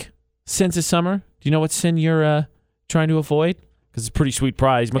this week. Sins of summer. Do you know what sin you're trying to avoid? Because it's a pretty sweet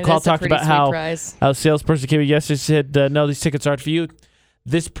prize. McCall talked about how a salesperson came in yesterday said, no, these tickets aren't for you.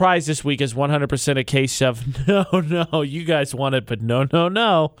 This prize this week is 100% a case of, no, you guys want it, but no.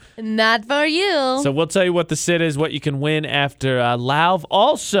 Not for you. So we'll tell you what the sin is, what you can win after Lauv.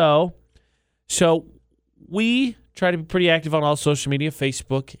 Also, so we try to be pretty active on all social media,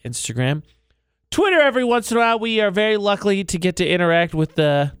 Facebook, Instagram, Twitter every once in a while. We are very lucky to get to interact with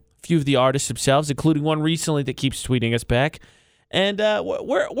a few of the artists themselves, including one recently that keeps tweeting us back. And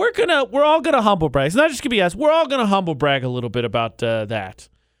we're all gonna humble brag. It's not just gonna be us. We're all gonna humble brag a little bit about that.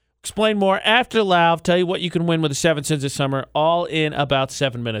 Explain more after Lauv. Tell you what you can win with the 7 Sins of Summer, all in about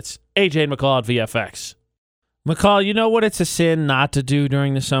 7 minutes. AJ and McCall at VFX. McCall, you know what it's a sin not to do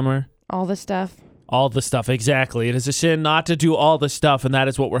during the summer? All the stuff. All the stuff, exactly. It is a sin not to do all the stuff, and that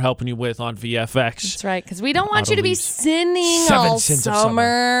is what we're helping you with on VFX. That's right, because we don't want you to be sinning all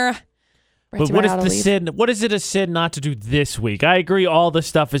summer. But what is the sin? What is it a sin not to do this week? I agree all the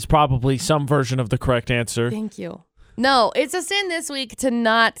stuff is probably some version of the correct answer. Thank you. No, it's a sin this week to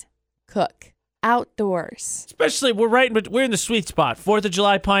not cook outdoors. Especially, we're in the sweet spot. 4th of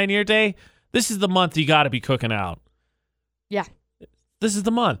July, Pioneer Day. This is the month you got to be cooking out. Yeah. This is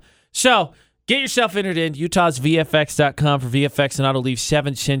the month. So get yourself entered in utahsvfx.com for VFX and Auto Leave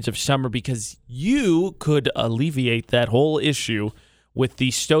 7 Sins of Summer because you could alleviate that whole issue with the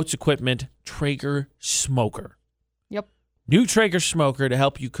Stotz Equipment Traeger Smoker. Yep. New Traeger Smoker to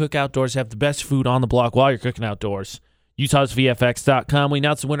help you cook outdoors, have the best food on the block while you're cooking outdoors. utahsvfx.com. We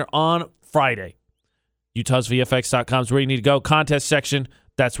announced the winner on Friday. utahsvfx.com is where you need to go. Contest section,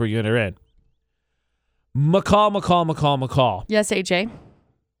 that's where you enter in. McCall. Yes, AJ?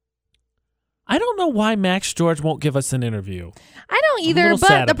 I don't know why Max George won't give us an interview. I don't either,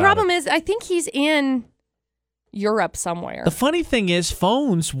 but the problem is I think he's in Europe somewhere. The funny thing is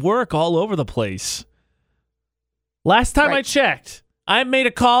phones work all over the place. Last time I checked, I haven't made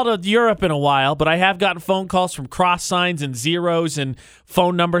a call to Europe in a while, but I have gotten phone calls from cross signs and zeros and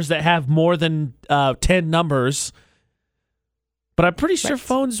phone numbers that have more than 10 numbers. But I'm pretty sure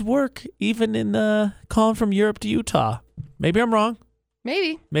phones work even in calling from Europe to Utah. Maybe I'm wrong.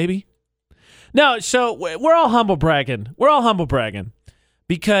 Maybe. No, so we're all humble bragging.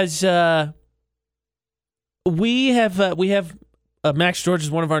 Because we have Max George is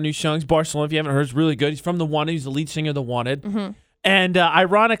one of our new songs. Barcelona, if you haven't heard, is really good. He's from The Wanted. He's the lead singer of The Wanted. Mm-hmm. And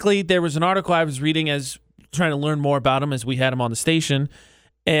ironically, there was an article I was reading as trying to learn more about him as we had him on the station.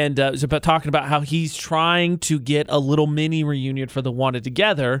 And it was about talking about how he's trying to get a little mini reunion for The Wanted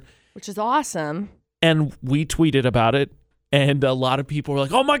together. Which is awesome. And we tweeted about it. And a lot of people were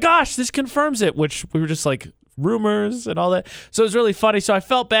like, oh my gosh, this confirms it. Which we were just like, rumors and all that. So it was really funny. So I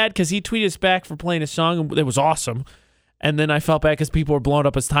felt bad because he tweeted us back for playing a song. And it was awesome. And then I felt bad because people were blowing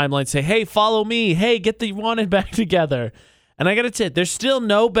up his timeline say, hey, follow me. Hey, get the Wanted back together. And I got to tell you, there's still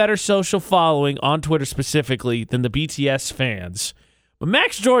no better social following on Twitter specifically than the BTS fans. But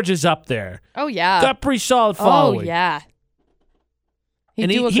Max George is up there. Oh, yeah. Got pretty solid following. Oh, yeah. He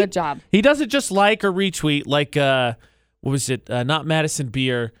do a good job. He doesn't just like or retweet like, what was it? Not Madison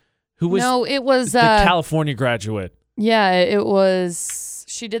Beer. Who was No, it was the California graduate. Yeah, it was.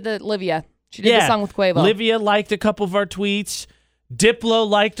 She did Livia. She did the song with Quavo. Livia liked a couple of our tweets. Diplo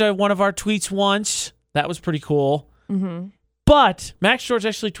liked one of our tweets once. That was pretty cool. Mm-hmm. But Max George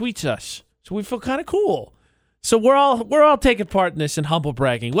actually tweets us, so we feel kind of cool. So we're all taking part in this and humble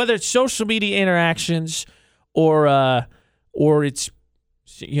bragging, whether it's social media interactions or it's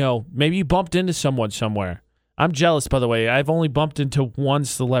maybe you bumped into someone somewhere. I'm jealous, by the way. I've only bumped into one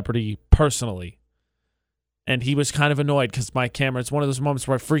celebrity personally. And he was kind of annoyed because my camera, it's one of those moments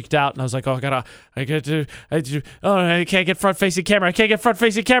where I freaked out and I was like, I can't get front-facing camera.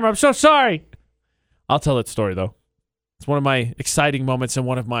 I'm so sorry. I'll tell that story, though. It's one of my exciting moments and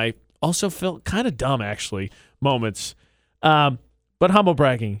one of my also felt kind of dumb, actually, moments. But humble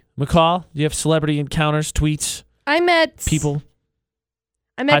bragging. McCall, do you have celebrity encounters, tweets, people?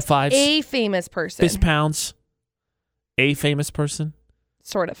 I met high fives, a famous person. fist pounds. A famous person?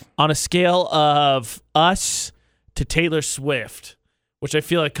 Sort of. On a scale of us to Taylor Swift, which I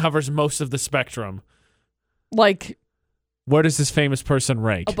feel like covers most of the spectrum. Like, where does this famous person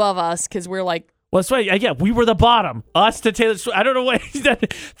rank? Above us, because we're like... Well, that's right. Yeah, we were the bottom. Us to Taylor Swift. I don't know what...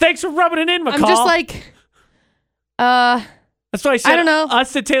 Thanks for rubbing it in, McCall. I'm just like... That's why I said I don't know.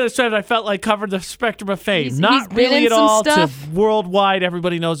 Us to Taylor Swift, I felt like covered the spectrum of fame. He's Not been really in at some all stuff. to worldwide.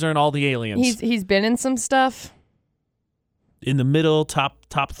 Everybody knows her and all the aliens. He's been in some stuff. In the middle, top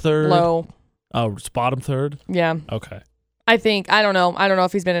third. Low. Oh, it's bottom third? Yeah. Okay. I don't know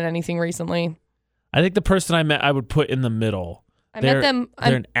if he's been in anything recently. I think the person I met, I would put in the middle. They're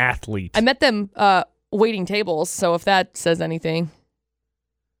an athlete. I met them waiting tables, so if that says anything.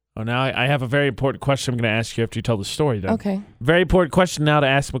 Oh, now I have a very important question I'm going to ask you after you tell the story, then. Okay. Very important question now to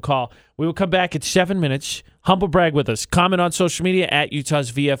ask McCall. We will come back in 7 minutes. Humble brag with us. Comment on social media at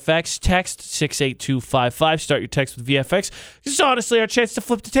Utah's VFX. Text 68255. Start your text with VFX. This is honestly our chance to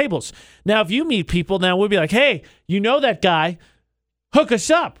flip the tables. Now, if you meet people, now we'll be like, hey, you know that guy. Hook us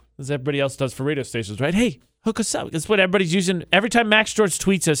up. As everybody else does for radio stations, right? Hey, hook us up. That's what everybody's using. Every time Max George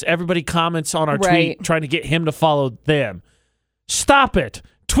tweets us, everybody comments on our tweet trying to get him to follow them. Stop it.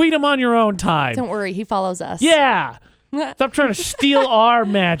 Tweet him on your own time. Don't worry, he follows us. Yeah. Stop trying to steal our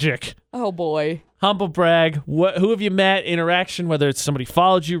magic. Oh, boy. Humble brag. Who have you met? Interaction, whether it's somebody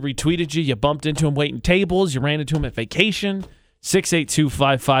followed you, retweeted you, you bumped into him waiting tables, you ran into him at vacation.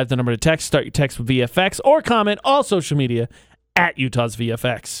 68255, the number to text. Start your text with VFX or comment all social media at Utah's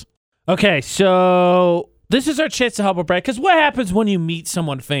VFX. Okay, so this is our chance to humble brag, because what happens when you meet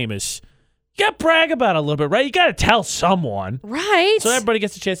someone famous? You got to brag about it a little bit, right? You got to tell someone. Right. So everybody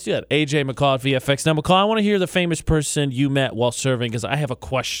gets a chance to do that. AJ McCall at VFX. Now, McCall, I want to hear the famous person you met while serving, because I have a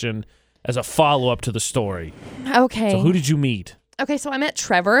question as a follow-up to the story. Okay. So who did you meet? Okay, so I met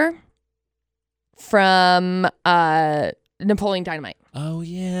Trevor from Napoleon Dynamite. Oh,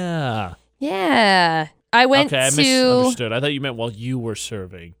 yeah. Yeah. I went I to... misunderstood. I thought you meant while you were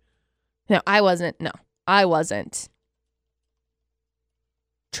serving. No, I wasn't. No, I wasn't.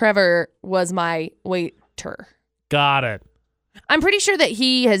 Trevor was my waiter. Got it. I'm pretty sure that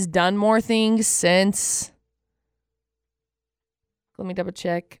he has done more things since. Let me double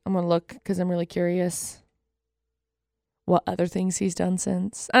check. I'm going to look because I'm really curious what other things he's done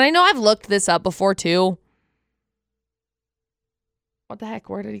since. And I know I've looked this up before too. What the heck?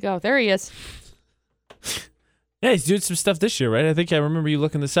 Where did he go? There he is. Yeah, he's doing some stuff this year, right? I think I remember you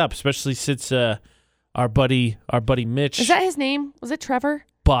looking this up, especially since our buddy Mitch. Is that his name? Was it Trevor?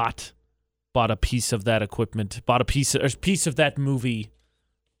 Bought a piece of that equipment, bought a piece of that movie.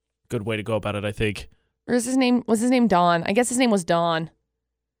 Good way to go about it, I think. Or was his name Don? I guess his name was Don.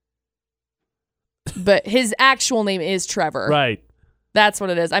 But his actual name is Trevor. Right. That's what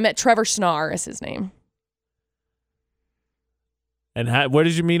it is. I met Trevor Snar as his name. And where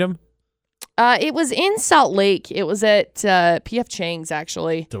did you meet him? It was in Salt Lake. It was at PF Chang's,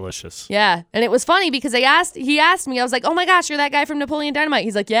 actually. Delicious. Yeah. And it was funny because he asked me, I was like, oh my gosh, you're that guy from Napoleon Dynamite.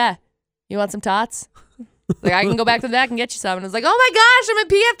 He's like, yeah. You want some tots? Like, I can go back to the back and get you some. And I was like, oh my gosh, I'm at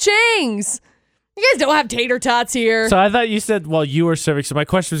PF Chang's. You guys don't have tater tots here. So I thought you said while you were serving. So my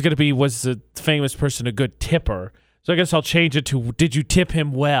question was going to be, was the famous person a good tipper? So I guess I'll change it to, did you tip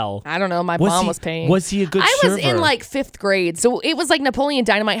him well? I don't know. My mom was paying. Was he a good server? I was in like 5th grade. So it was like Napoleon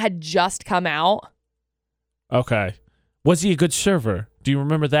Dynamite had just come out. Okay. Was he a good server? Do you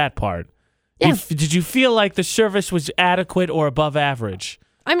remember that part? Yeah. Did you feel like the service was adequate or above average?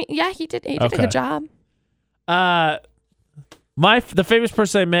 I mean, yeah, he did a good job. The famous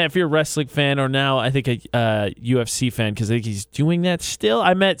person I met, if you're a wrestling fan or now I think a UFC fan, because I think he's doing that still.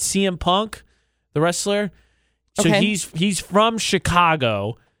 I met CM Punk, the wrestler. So okay. he's from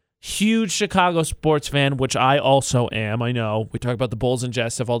Chicago, huge Chicago sports fan, which I also am. I know we talk about the Bulls and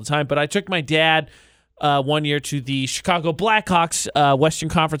Jazz stuff all the time, but I took my dad 1 year to the Chicago Blackhawks Western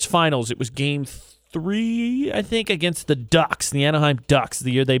Conference Finals. It was Game 3, I think, against the Ducks, the Anaheim Ducks,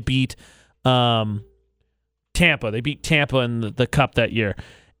 the year they beat Tampa. They beat Tampa in the Cup that year.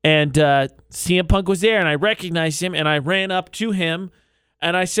 And CM Punk was there, and I recognized him, and I ran up to him,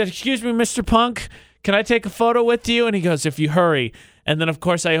 and I said, "Excuse me, Mr. Punk, can I take a photo with you?" And he goes, "If you hurry." And then, of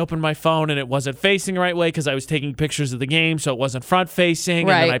course, I opened my phone, and it wasn't facing the right way because I was taking pictures of the game, so it wasn't front-facing.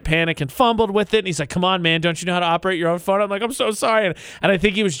 Right. And then I panicked and fumbled with it. And he's like, "Come on, man, don't you know how to operate your own phone?" I'm like, "I'm so sorry." And I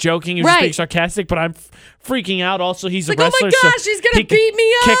think he was joking. He was just being sarcastic, but I'm freaking out. Also, he's a wrestler. Oh, my gosh, he's going to beat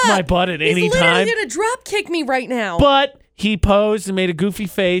me up. Kick my butt at any He's time. literally going to drop kick me right now. But he posed and made a goofy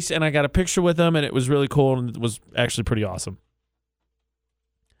face, and I got a picture with him, and it was really cool, and it was actually pretty awesome.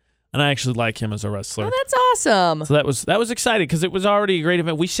 And I actually like him as a wrestler. Oh, that's awesome. So that was exciting because it was already a great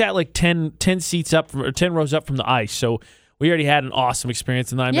event. We sat like 10 seats up, or 10 rows up from the ice, so we already had an awesome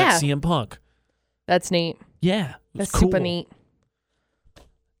experience, and then I met CM Punk. That's neat. Yeah, That's cool. super neat.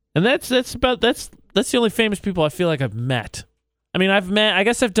 And that's the only famous people I feel like I've met. I mean, I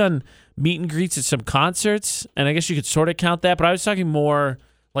guess I've done meet and greets at some concerts, and I guess you could sort of count that, but I was talking more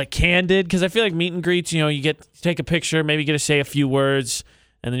like candid because I feel like meet and greets, you take a picture, maybe get to say a few words,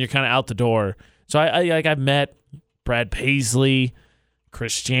 and then you're kind of out the door. So I've met Brad Paisley,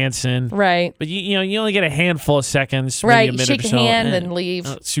 Chris Jansen, right? But you only get a handful of seconds, right? Maybe a minute Shake or so, a hand and leave. I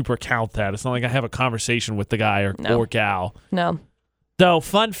don't super count that. It's not like I have a conversation with the guy or gal. No. Though,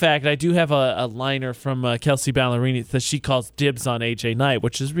 fun fact, I do have a liner from Kelsey Ballerini that she calls dibs on AJ Knight,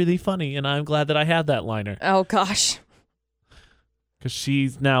 which is really funny, and I'm glad that I have that liner. Oh gosh. Because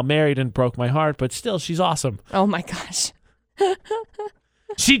she's now married and broke my heart, but still, she's awesome. Oh my gosh.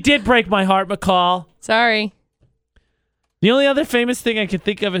 She did break my heart, McCall. Sorry. The only other famous thing I can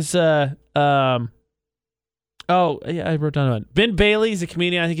think of is, I wrote down one. Ben Bailey is a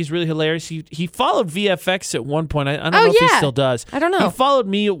comedian. I think he's really hilarious. He followed VFX at one point. I don't know if he still does. I don't know. He followed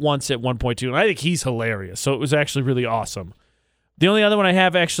me once at one point, too, and I think he's hilarious. So it was actually really awesome. The only other one I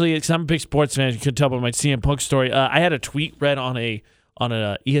have, actually, because I'm a big sports fan, you could tell by my CM Punk story, I had a tweet read on an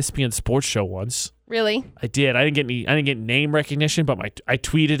ESPN sports show once. Really? I did. I didn't get name recognition, but I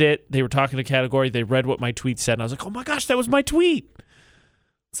tweeted it. They were talking to category. They read what my tweet said, and I was like, "Oh my gosh, that was my tweet!"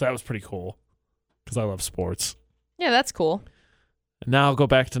 So that was pretty cool because I love sports. Yeah, that's cool. And now I'll go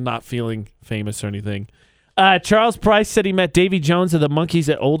back to not feeling famous or anything. Charles Price said he met Davy Jones of the Monkees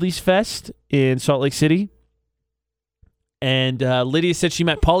at Oldies Fest in Salt Lake City, and Lydia said she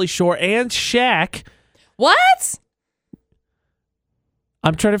met Pauly Shore and Shaq. What?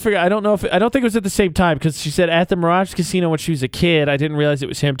 I'm trying to figure. I don't think it was at the same time because she said at the Mirage Casino when she was a kid. I didn't realize it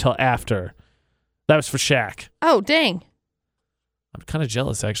was him till after. That was for Shaq. Oh, dang. I'm kind of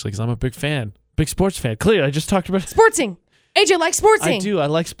jealous actually because I'm a big fan, big sports fan. Clearly, I just talked about sportsing. AJ likes sportsing. I do. I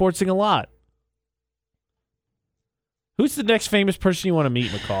like sportsing a lot. Who's the next famous person you want to meet,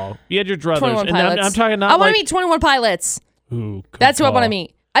 McCall? You had your druthers. 21 Pilots. I'm talking not. I want to meet 21 Pilots. Ooh, that's who I want to call.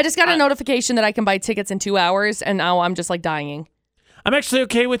 meet. I just got a notification that I can buy tickets in 2 hours, and now I'm just like dying. I'm actually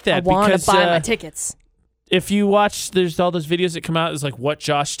okay with that. I want because, to buy my tickets. If you watch, there's all those videos that come out. It's like what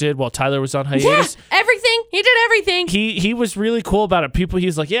Josh did while Tyler was on hiatus. Yeah, everything. He did everything. He was really cool about it.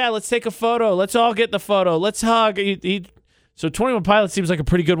 He's like, yeah, let's take a photo. Let's all get the photo. Let's hug. So 21 Pilots seems like a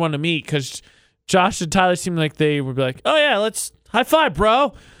pretty good one to meet because Josh and Tyler seem like they would be like, oh yeah, let's high five,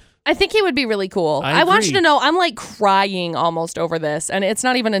 bro. I think he would be really cool. I want you agree. to know I'm like crying almost over this, and it's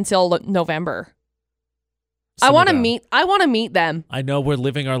not even until November. I want to meet them. I know we're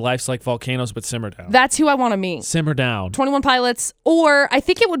living our lives like volcanoes, but simmer down. That's who I want to meet. Simmer down. 21 Pilots, or I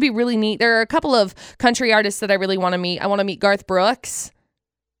think it would be really neat. There are a couple of country artists that I really want to meet. I want to meet Garth Brooks.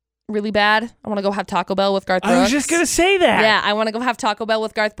 Really bad. I want to go have Taco Bell with Garth Brooks. I was just going to say that. Yeah, I want to go have Taco Bell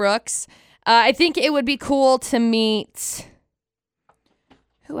with Garth Brooks. I think it would be cool to meet...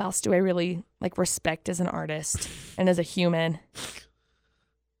 Who else do I really respect as an artist and as a human?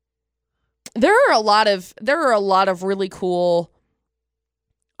 There are a lot of really cool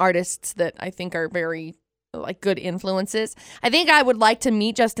artists that I think are very good influences. I think I would like to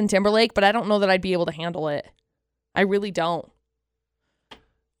meet Justin Timberlake, but I don't know that I'd be able to handle it. I really don't.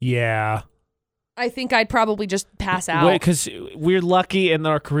 Yeah. I think I'd probably just pass out. Because we're lucky in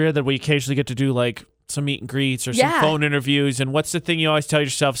our career that we occasionally get to do some meet and greets or some phone interviews. And what's the thing you always tell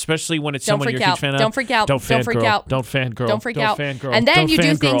yourself, especially when it's someone you're a huge fan of? Don't freak out. Don't freak out. Don't fangirl. Don't freak out. Fangirl. And then Don't you do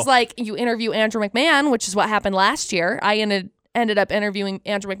fangirl. things like you interview Andrew McMahon, which is what happened last year. I ended up interviewing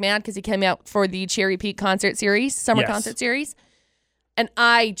Andrew McMahon because he came out for the Cherry Peak concert series, summer concert series. And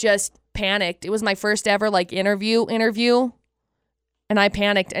I just panicked. It was my first ever interview. And I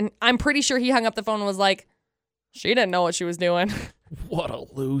panicked. And I'm pretty sure he hung up the phone and was like, she didn't know what she was doing. What a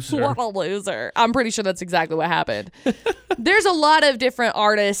loser. What a loser. I'm pretty sure that's exactly what happened. There's a lot of different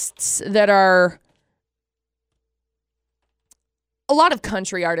artists that are... A lot of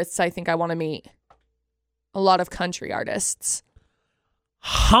country artists I think I want to meet. a lot of country artists.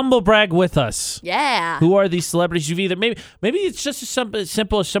 Humble brag with us. Yeah. Who are these celebrities you've either maybe it's just as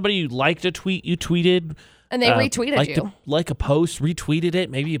simple as somebody you liked a tweet you tweeted And they retweeted you. Like a post, retweeted it.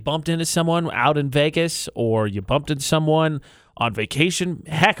 Maybe you bumped into someone out in Vegas, or you bumped into someone on vacation.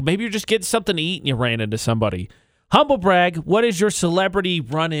 Heck, maybe you're just getting something to eat and you ran into somebody. Humble brag, what is your celebrity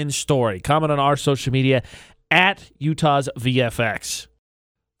run-in story? Comment on our social media at Utah's VFX.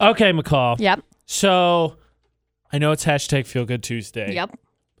 Okay, McCall. Yep. So I know it's hashtag Feel Good Tuesday. Yep.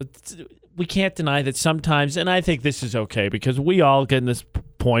 But we can't deny that sometimes, and I think this is okay, because we all get in this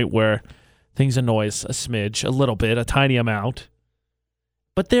point where things annoy us a smidge, a little bit, a tiny amount,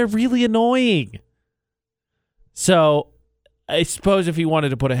 but they're really annoying. So I suppose if you wanted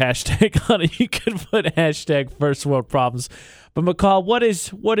to put a hashtag on it, you could put hashtag first world problems. But McCall, what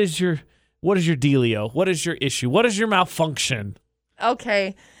is your dealio? What is your issue? What is your malfunction?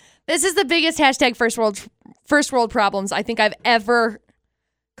 Okay. This is the biggest hashtag first world problems I think I've ever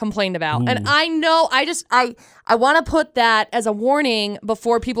complained about. Ooh. And I know I want to put that as a warning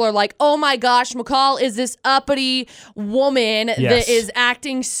before people are like, oh my gosh, McCall is this uppity woman that is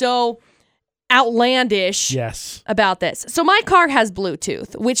acting so outlandish about this. So my car has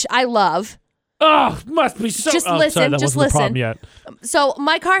Bluetooth, which I love. Oh, must be so. Just listen. listen. That Just wasn't the problem listen. yet. So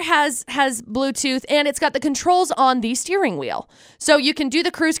my car has Bluetooth, and it's got the controls on the steering wheel. So you can do the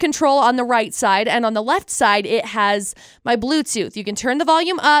cruise control on the right side, and on the left side, it has my Bluetooth. You can turn the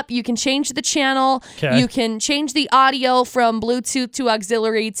volume up. You can change the channel. Okay. You can change the audio from Bluetooth to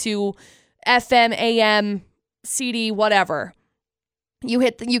auxiliary to FM, AM, CD, whatever. You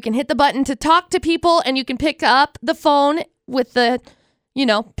can hit the button to talk to people, and you can pick up the phone with the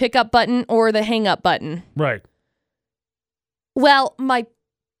pick up button or the hang up button. Right. Well, my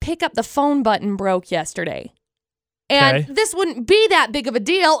pick up the phone button broke yesterday. And this wouldn't be that big of a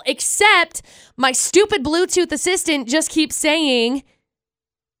deal, except my stupid Bluetooth assistant just keeps saying,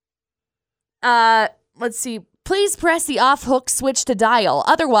 let's see, please press the off hook switch to dial.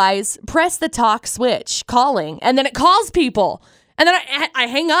 Otherwise, press the talk switch, calling. And then it calls people. And then I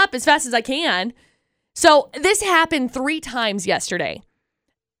hang up as fast as I can. So this happened 3 times yesterday.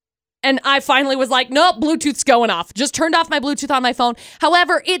 And I finally was like, nope, Bluetooth's going off. Just turned off my Bluetooth on my phone.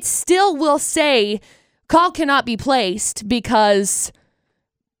 However, it still will say call cannot be placed because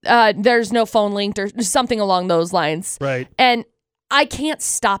there's no phone linked or something along those lines. Right. And I can't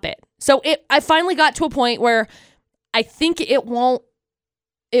stop it. So I finally got to a point where I think it won't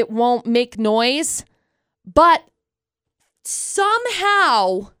make noise, but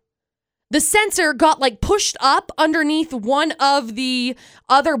somehow the sensor got pushed up underneath one of the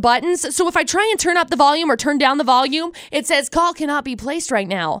other buttons. So if I try and turn up the volume or turn down the volume, it says call cannot be placed right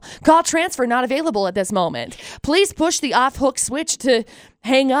now. Call transfer not available at this moment. Please push the off hook switch to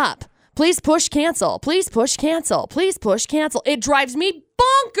hang up. Please push cancel. Please push cancel. Please push cancel. It drives me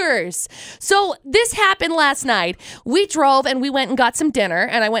bonkers. So this happened last night. We drove and we went and got some dinner,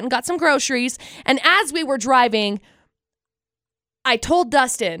 and I went and got some groceries. And as we were driving, I told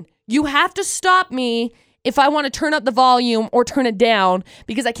Dustin, you have to stop me if I want to turn up the volume or turn it down,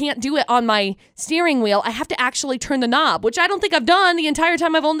 because I can't do it on my steering wheel. I have to actually turn the knob, which I don't think I've done the entire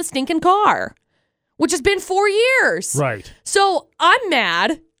time I've owned the stinking car, which has been 4 years. Right. So I'm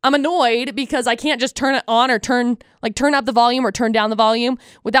mad. I'm annoyed because I can't just turn it on or turn up the volume or turn down the volume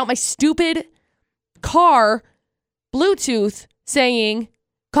without my stupid car Bluetooth saying,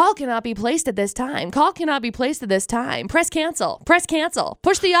 call cannot be placed at this time. Call cannot be placed at this time. Press cancel. Press cancel.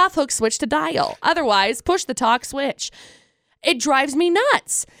 Push the off hook switch to dial. Otherwise, push the talk switch. It drives me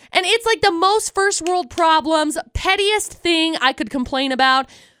nuts. And it's the most first world problems, pettiest thing I could complain about.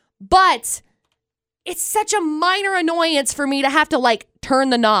 But it's such a minor annoyance for me to have to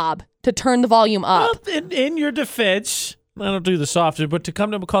turn the knob to turn the volume up. Well, in your defense, I don't do this often, but to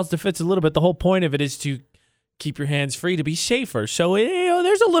come to McCall's defense a little bit, the whole point of it is to keep your hands free to be safer. So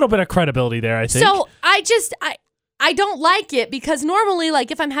there's a little bit of credibility there, I think. So I don't like it because normally,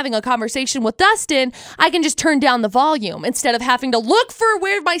 if I'm having a conversation with Dustin, I can just turn down the volume instead of having to look for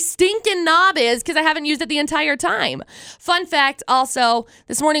where my stinking knob is because I haven't used it the entire time. Fun fact also,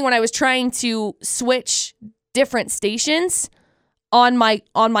 this morning when I was trying to switch different stations on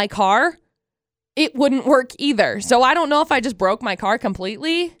my car, it wouldn't work either. So I don't know if I just broke my car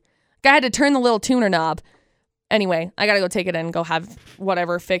completely. I had to turn the little tuner knob. Anyway, I got to go take it in and go have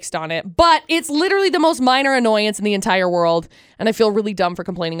whatever fixed on it. But it's literally the most minor annoyance in the entire world, and I feel really dumb for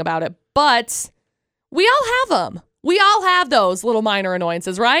complaining about it. But we all have them. We all have those little minor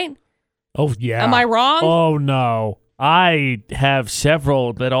annoyances, right? Oh, yeah. Am I wrong? Oh, no. I have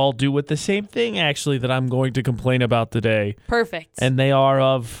several that all do with the same thing, actually, that I'm going to complain about today. Perfect. And they are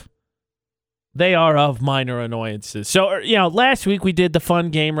of They are of minor annoyances. So, last week we did the fun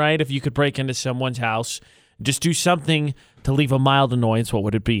game, right? If you could break into someone's house, just do something to leave a mild annoyance, what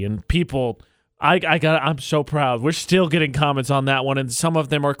would it be? And people, I'm so proud. We're still getting comments on that one, and some of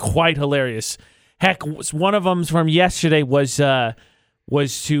them are quite hilarious. Heck, one of them from yesterday was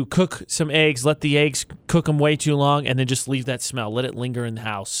to cook some eggs, let the eggs cook them way too long, and then just leave that smell. Let it linger in the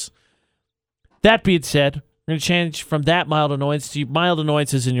house. That being said, we're going to change from that mild annoyance to mild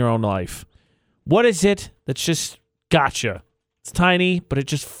annoyances in your own life. What is it that's just gotcha? It's tiny, but it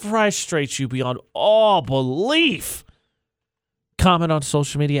just frustrates you beyond all belief. Comment on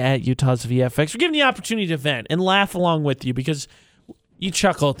social media at Utah's VFX. We're giving you the opportunity to vent and laugh along with you because you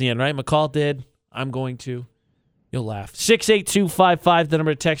chuckle at the end, right? McCall did. I'm going to. You'll laugh. 68255, the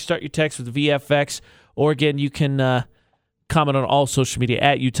number to text. Start your text with VFX. Or again, you can comment on all social media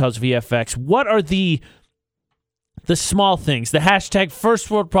at Utah's VFX. What are the small things, the hashtag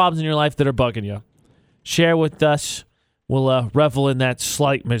first world problems in your life that are bugging you? Share with us. We'll revel in that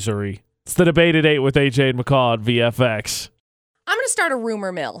slight misery. It's the Debate at 8 with AJ and McCall on VFX. I'm going to start a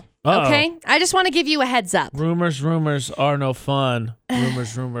rumor mill. Uh-oh. Okay? I just want to give you a heads up. Rumors are no fun.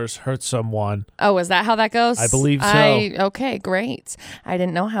 Rumors hurt someone. Oh, is that how that goes? I believe so. Okay, great. I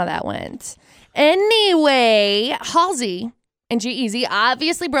didn't know how that went. Anyway, Halsey and G-Eazy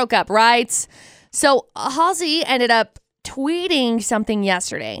obviously broke up, right? So Halsey ended up tweeting something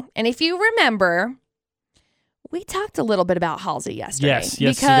yesterday. And if you remember, we talked a little bit about Halsey yesterday. Yes,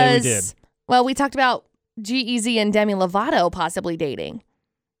 yesterday we did. Well, we talked about G-Eazy and Demi Lovato possibly dating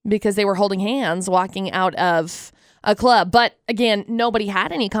because they were holding hands walking out of a club. But again, nobody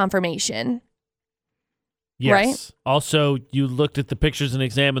had any confirmation. Yes. Right? Also, you looked at the pictures and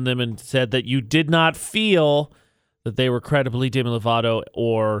examined them and said that you did not feel that they were credibly Demi Lovato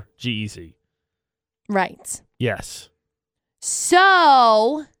or G-Eazy. Right. Yes.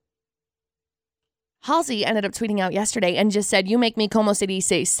 So Halsey ended up tweeting out yesterday and just said, "You make me como se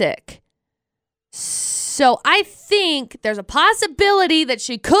dice sick." So I think there's a possibility that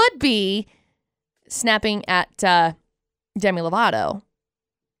she could be snapping at Demi Lovato.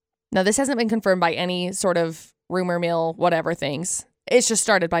 Now, this hasn't been confirmed by any sort of rumor mill, whatever things. It's just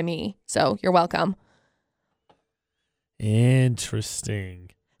started by me, so you're welcome. Interesting.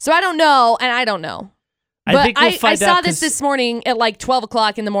 So I don't know, and I don't know. I think we'll find I saw out this morning at like 12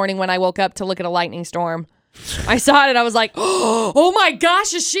 o'clock in the morning when I woke up to look at a lightning storm. I saw it and I was like, oh my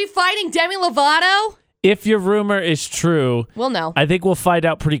gosh, is she fighting Demi Lovato? If your rumor is true, We'll know. I think we'll find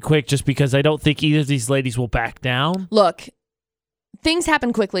out pretty quick just because I don't think either of these ladies will back down. Look, things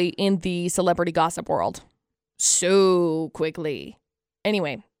happen quickly in the celebrity gossip world. So quickly.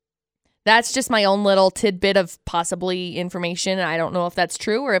 Anyway, that's just my own little tidbit of possibly information. I don't know if that's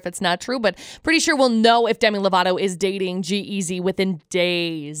true or if it's not true, but pretty sure we'll know if Demi Lovato is dating G-Eazy within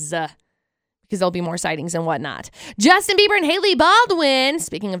days because there'll be more sightings and whatnot. Justin Bieber and Hailey Baldwin,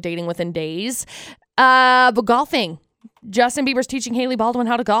 speaking of dating within days, but golfing. Justin Bieber's teaching Hailey Baldwin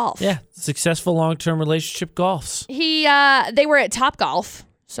how to golf. Yeah, successful long-term relationship golfs. They were at Topgolf,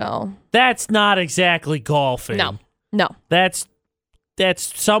 so. That's not exactly golfing. No. That's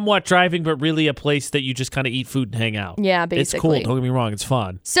somewhat driving, but really a place that you just kind of eat food and hang out. Yeah, basically. It's cool. Don't get me wrong. It's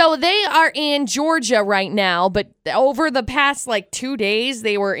fun. So they are in Georgia right now, but over the past 2 days,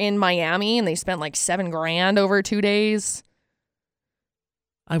 they were in Miami and they spent $7,000 over 2 days.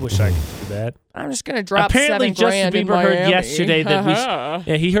 I wish I could do that. I'm just going to drop Apparently, $7,000 Justin in Bieber Miami. heard yesterday that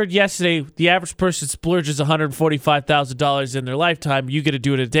he heard yesterday the average person splurges $145,000 in their lifetime. You get to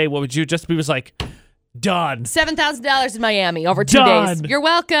do it a day. What would you? Justin Bieber's like, done. $7,000 in Miami over 2 Done. days. You're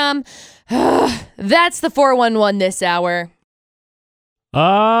welcome. That's the 411 this hour.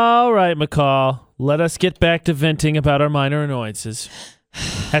 All right, McCall. Let us get back to venting about our minor annoyances.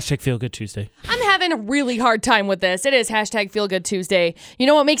 Hashtag Feel Good Tuesday. I'm having a really hard time with this. It is hashtag Feel Good Tuesday. You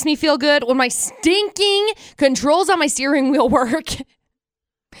know what makes me feel good? When my stinking controls on my steering wheel work. Yes.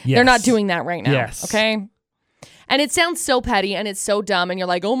 They're not doing that right now. Yes. Okay? And it sounds so petty and it's so dumb. And you're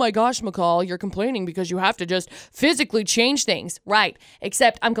like, oh my gosh, McCall, you're complaining because you have to just physically change things. Right.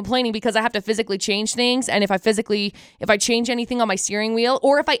 Except I'm complaining because I have to physically change things. And if I change anything on my steering wheel,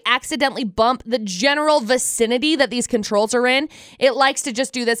 or if I accidentally bump the general vicinity that these controls are in, it likes to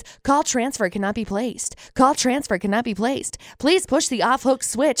just do this. Call transfer cannot be placed. Call transfer cannot be placed. Please push the off hook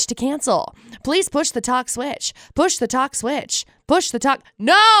switch to cancel. Please push the talk switch. Push the talk switch. Push the talk.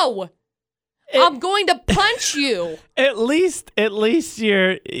 No! I'm going to punch you. At least it's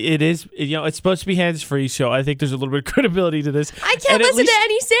supposed to be hands-free, so I think there's a little bit of credibility to this. I can't listen to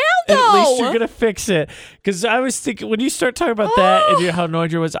any sound, though. At least you're going to fix it. Because I was thinking, when you start talking about that and how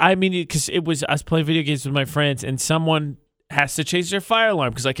annoyed you was, I mean, because I was playing video games with my friends, and someone has to change their fire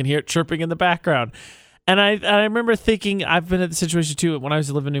alarm because I can hear it chirping in the background. And I remember thinking, I've been in the situation too when I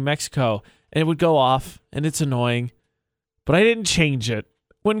was living in New Mexico, and it would go off, and it's annoying. But I didn't change it.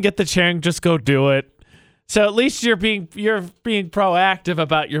 Wouldn't get the chair and just go do it. So at least you're being proactive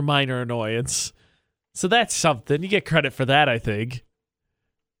about your minor annoyance. So that's something. You get credit for that, I think.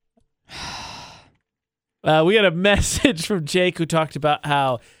 We got a message from Jake who talked about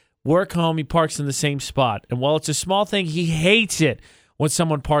how work home he parks in the same spot. And while it's a small thing, he hates it when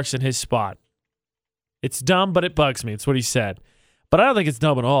someone parks in his spot. It's dumb, but it bugs me. It's what he said. But I don't think it's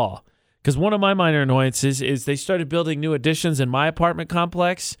dumb at all. Because one of my minor annoyances is they started building new additions in my apartment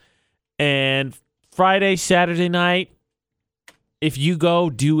complex. And Friday, Saturday night, if you go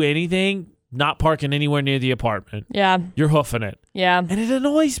do anything, not parking anywhere near the apartment. Yeah. You're hoofing it. Yeah. And it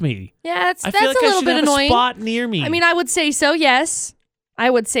annoys me. Yeah, that's I feel like a little I should bit have annoying. A spot near me. I mean, I would say so, yes. I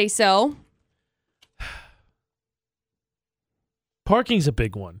would say so. Parking's a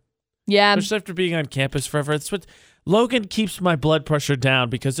big one. Yeah. Especially after being on campus forever. It's what Logan keeps my blood pressure down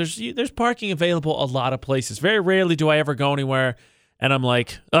because there's parking available a lot of places. Very rarely do I ever go anywhere and I'm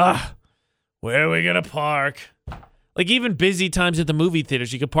like, where are we going to park? Like even busy times at the movie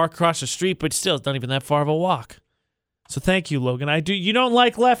theaters, you can park across the street, but still it's not even that far of a walk. So thank you, Logan. You don't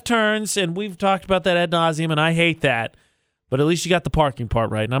like left turns, and we've talked about that ad nauseum, and I hate that. But at least you got the parking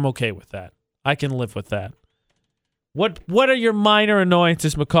part right, and I'm okay with that. I can live with that. What are your minor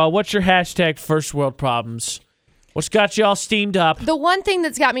annoyances, McCall? What's your hashtag first world problems? What's got you all steamed up? The one thing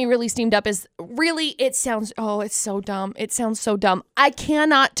that's got me really steamed up is really, it's so dumb. It sounds so dumb. I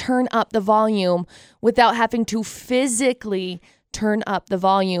cannot turn up the volume without having to physically turn up the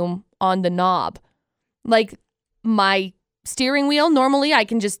volume on the knob. Like my steering wheel, normally I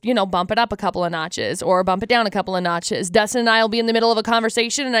can just, bump it up a couple of notches or bump it down a couple of notches. Dustin and I will be in the middle of a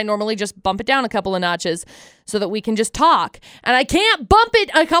conversation and I normally just bump it down a couple of notches so that we can just talk. And I can't bump it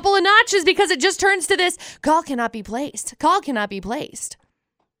a couple of notches because it just turns to this, call cannot be placed. Call cannot be placed.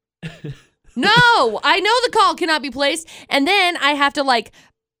 No, I know the call cannot be placed. And then I have to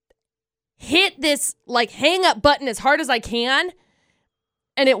hit this hang up button as hard as I can.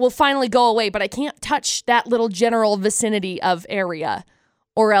 And it will finally go away, but I can't touch that little general vicinity of area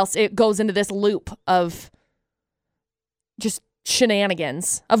or else it goes into this loop of just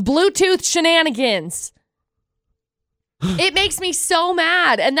shenanigans, of Bluetooth shenanigans. It makes me so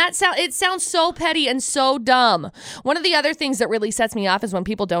mad. And it sounds so petty and so dumb. One of the other things that really sets me off is when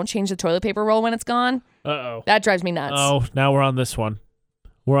people don't change the toilet paper roll when it's gone. Uh-oh. That drives me nuts. Oh, now we're on this one.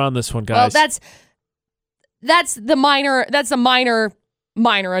 We're on this one, guys. Well, that's the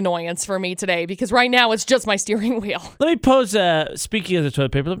minor annoyance for me today because right now it's just my steering wheel. Let me pose speaking of the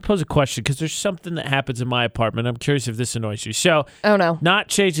toilet paper, let me pose a question because there's something that happens in my apartment. I'm curious if this annoys you. So, oh no, not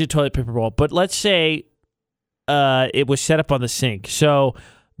changing the toilet paper roll, but let's say it was set up on the sink. So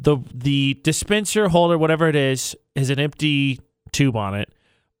the dispenser holder, whatever it is, has an empty tube on it,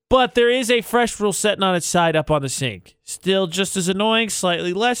 but there is a fresh roll sitting on its side up on the sink. Still just as annoying,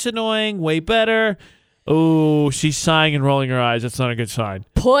 slightly less annoying, way better. Oh, she's sighing and rolling her eyes. That's not a good sign.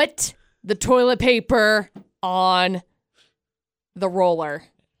 Put the toilet paper on the roller.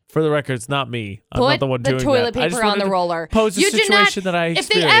 For the record, it's not me. I'm not the one doing that. Put the toilet paper on the roller. Pose a situation that I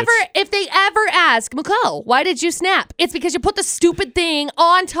experienced. If they ever ask, McCall, why did you snap? It's because you put the stupid thing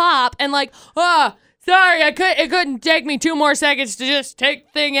on top and sorry, it couldn't take me 2 more seconds to just take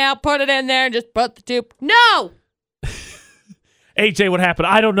the thing out, put it in there, and just put the tube. No! AJ, what happened?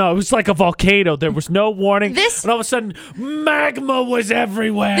 I don't know. It was like a volcano. There was no warning. And all of a sudden, magma was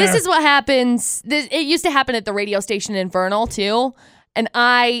everywhere. This is what happens. It used to happen at the radio station in Vernal, too. And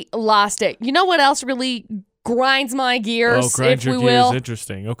I lost it. You know what else really grinds my gears, if we will?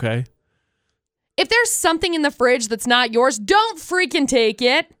 Interesting. Okay. If there's something in the fridge that's not yours, don't freaking take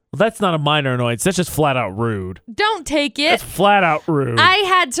it. Well, that's not a minor annoyance. That's just flat out rude. Don't take it. That's flat out rude. I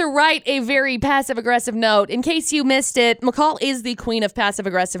had to write a very passive-aggressive note. In case you missed it, McCall is the queen of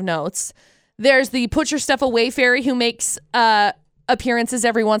passive-aggressive notes. There's the put your stuff away fairy who makes appearances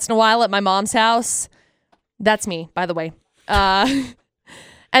every once in a while at my mom's house. That's me, by the way. And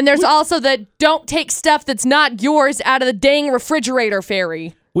there's also the don't take stuff that's not yours out of the dang refrigerator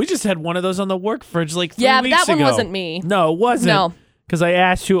fairy. We just had one of those on the work fridge 3 weeks ago. Yeah, but that one wasn't me. No, it wasn't. No. Because I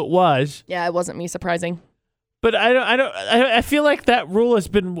asked who it was. Yeah, it wasn't me, surprising. But I feel like that rule has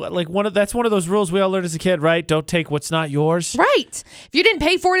been that's one of those rules we all learned as a kid, right? Don't take what's not yours. Right. If you didn't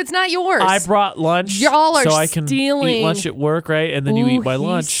pay for it, it's not yours. I brought lunch. Y'all are so I can stealing. eat lunch at work, right? And then you eat my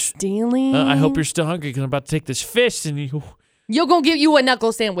lunch. Stealing. I hope you're still hungry because I'm about to take this fish and You're going to give you a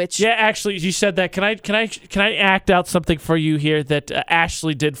knuckle sandwich. Yeah, actually, you said that. Can I act out something for you here that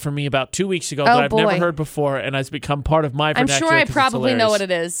Ashley did for me about 2 weeks ago that I've never heard before and has become part of my vernacular? I'm sure I probably know what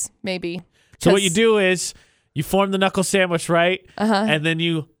it is, maybe. So what you do is you form the knuckle sandwich, right? And then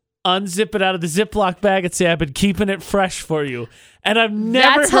you unzip it out of the Ziploc bag and say, I've been keeping it fresh for you. And I've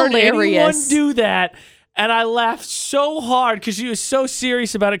never heard anyone do that. And I laughed so hard because she was so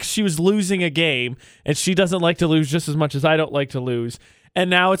serious about it because she was losing a game. And she doesn't like to lose just as much as I don't like to lose. And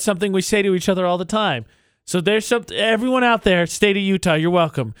now it's something we say to each other all the time. So there's everyone out there, state of Utah, you're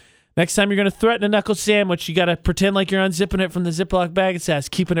welcome. Next time you're going to threaten a knuckle sandwich, you got to pretend like you're unzipping it from the Ziploc bag and say,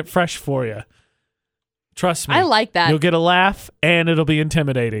 keeping it fresh for you. Trust me. I like that. You'll get a laugh, and it'll be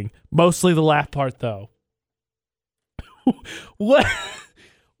intimidating. Mostly the laugh part, though.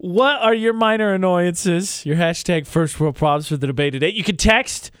 What are your minor annoyances? Your hashtag first world problems for the debate today. You can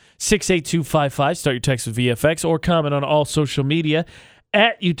text 68255. Start your text with VFX, or comment on all social media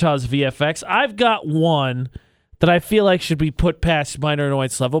at Utah's VFX. I've got one that I feel like should be put past minor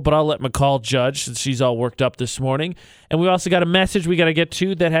annoyance level, but I'll let McCall judge since she's all worked up this morning. And we also got a message we got to get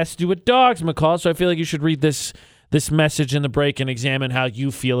to that has to do with dogs, McCall. So I feel like you should read this message in the break and examine how you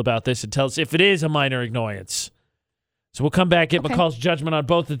feel about this and tell us if it is a minor annoyance. So we'll come back, get McCall's judgment on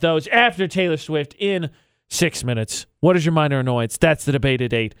both of those after Taylor Swift in 6 minutes. What is your minor annoyance? That's the debate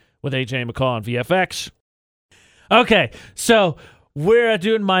at 8 with AJ and McCall on VFX. Okay, so we're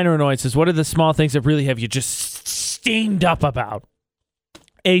doing minor annoyances. What are the small things that really have you just steamed up about?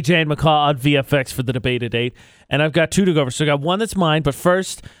 AJ and McCall on VFX for the debate at 8. And I've got two to go over. So I got one that's mine, but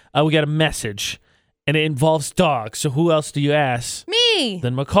first we got a message, and it involves dogs. So who else do you ask? Me.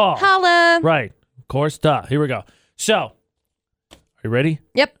 Then McCall. Holla. Right. Of course, duh. Here we go. So, are you ready?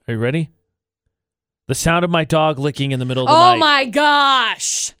 Yep. Are you ready? The sound of my dog licking in the middle of the night. Oh my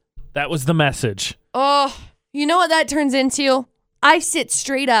gosh. That was the message. Oh, you know what that turns into? I sit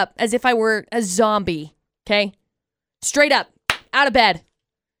straight up as if I were a zombie, okay? Straight up, out of bed.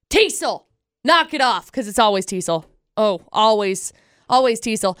 Teasel, knock it off, because it's always Teasel. Oh, always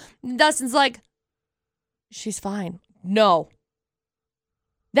Teasel. Dustin's like, she's fine. No.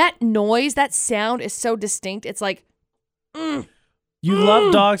 That noise, that sound is so distinct. It's like, You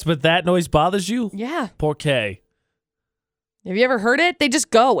love dogs, but that noise bothers you? Yeah. Poor Kay. Have you ever heard it? They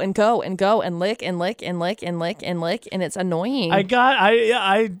just go and go and go and lick and lick and lick and lick and lick, and it's annoying.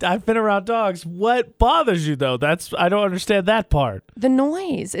 I've been around dogs. What bothers you though? I don't understand that part. The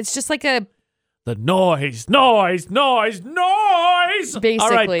noise. It's just like the noise. Basically. All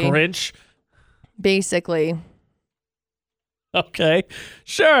right, Grinch. Basically. Okay,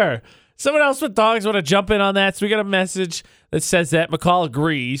 sure. Someone else with dogs want to jump in on that, so we got a message that says that McCall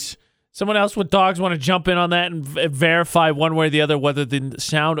agrees. Someone else with dogs want to jump in on that and verify one way or the other whether the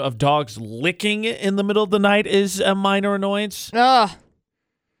sound of dogs licking in the middle of the night is a minor annoyance. Ugh.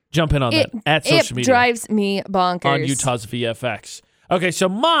 Jump in on that at social media. It drives me bonkers. On Utah's VFX. Okay, so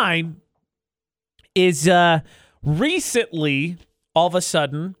mine is recently, all of a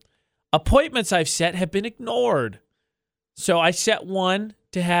sudden, appointments I've set have been ignored. So I set one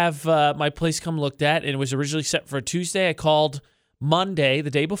to have my place come looked at, and it was originally set for a Tuesday. I called Monday,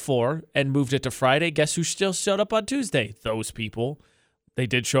 the day before, and moved it to Friday. Guess who still showed up on Tuesday? Those people. They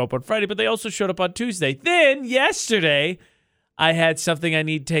did show up on Friday, but they also showed up on Tuesday. Then, yesterday, I had something I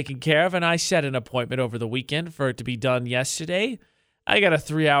need taken care of, and I set an appointment over the weekend for it to be done yesterday. I got a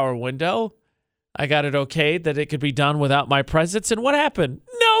 3-hour window. I got it okayed that it could be done without my presence, and what happened?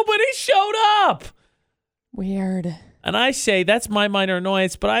 Nobody showed up! Weird. And I say that's my minor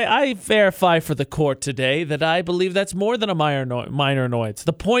annoyance, but I verify for the court today that I believe that's more than a minor annoyance.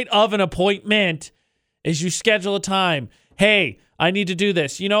 The point of an appointment is you schedule a time. Hey, I need to do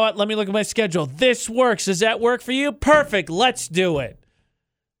this. You know what? Let me look at my schedule. This works. Does that work for you? Perfect. Let's do it.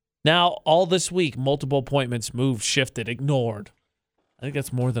 Now, all this week, multiple appointments moved, shifted, ignored. I think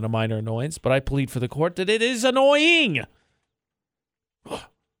that's more than a minor annoyance, but I plead for the court that it is annoying.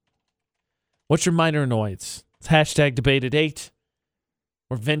 What's your minor annoyance? It's hashtag debate at 8.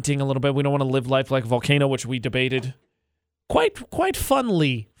 We're venting a little bit. We don't want to live life like a volcano, which we debated quite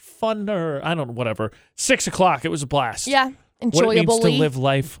funner. I don't know, whatever. 6 o'clock. It was a blast. Yeah, enjoyably. What it means to live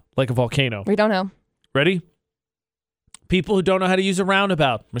life like a volcano. We don't know. Ready? People who don't know how to use a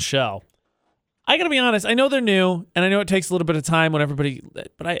roundabout. Michelle. I got to be honest. I know they're new, and I know it takes a little bit of time when everybody,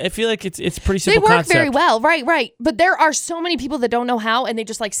 but I feel like it's pretty simple concept. They work very well. Right. But there are so many people that don't know how, and they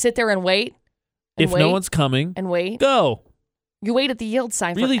just like sit there and wait. If no one's coming, and wait, go. You wait at the yield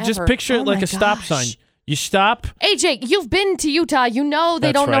sign. Really, forever. just picture it like a stop sign. You stop. AJ, you've been to Utah. You know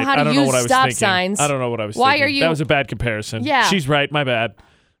they don't know how to use stop signs. I don't know what I was thinking. Why are you? That was a bad comparison. Yeah. She's right. My bad.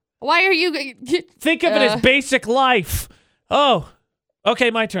 Why are you? Think of it as basic life. Oh,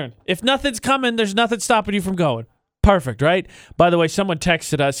 okay, my turn. If nothing's coming, there's nothing stopping you from going. Perfect, right? By the way, someone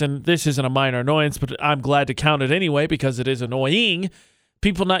texted us, and this isn't a minor annoyance, but I'm glad to count it anyway because it is annoying.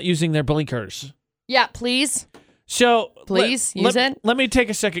 People not using their blinkers. Yeah, please. So Please use it. Let me take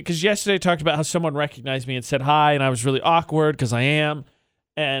a second because yesterday I talked about how someone recognized me and said hi, and I was really awkward because I am,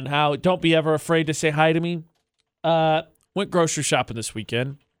 and how don't be ever afraid to say hi to me. Went grocery shopping this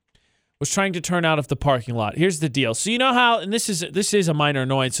weekend. Was trying to turn out of the parking lot. Here's the deal. So you know how, and this is a minor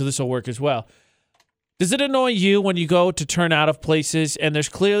annoyance, so this will work as well. Does it annoy you when you go to turn out of places and there's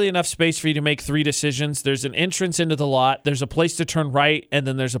clearly enough space for you to make 3 decisions? There's an entrance into the lot, there's a place to turn right, and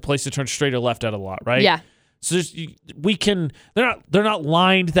then there's a place to turn straight or left out of the lot, right? Yeah. So they're not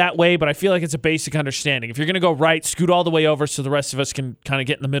lined that way, but I feel like it's a basic understanding. If you're going to go right, scoot all the way over so the rest of us can kind of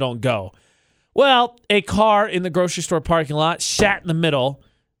get in the middle and go. Well, a car in the grocery store parking lot sat in the middle,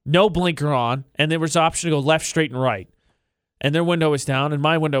 no blinker on, and there was an option to go left, straight, and right. And their window was down, and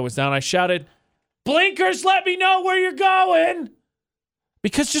my window was down. I shouted, "Blinkers, let me know where you're going."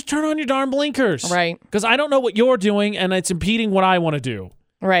 Because just turn on your darn blinkers. Right. Because I don't know what you're doing, and it's impeding what I want to do.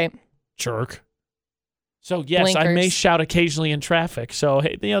 Right. Jerk. So, yes, Blinkers. I may shout occasionally in traffic. So,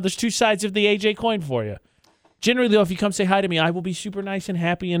 hey, there's 2 sides of the AJ coin for you. Generally, though, if you come say hi to me, I will be super nice and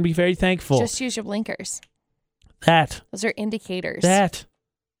happy and be very thankful. Just use your blinkers. Those are indicators.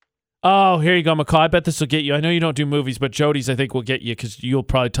 Oh, here you go, McCall. I bet this will get you. I know you don't do movies, but Jody's, I think, will get you because you'll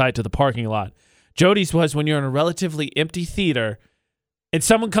probably tie it to the parking lot. Jody's was when you're in a relatively empty theater and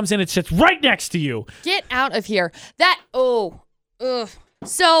someone comes in and sits right next to you. Get out of here.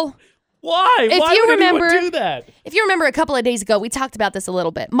 So... Why? If Why you would remember, anyone do that? If you remember a couple of days ago, we talked about this a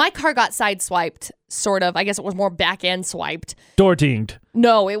little bit. My car got sideswiped, sort of. I guess it was more back-end swiped. Door dinged.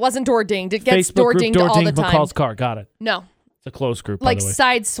 No, it wasn't door dinged. It gets Facebook door group, dinged door all dinged, the time. McCall's car. Got it. No. It's a closed group, like by the way.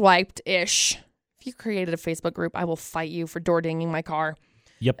 sideswiped-ish. If you created a Facebook group, I will fight you for door dinging my car.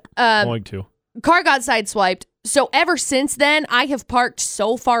 Yep, going to. Car got sideswiped. So ever since then, I have parked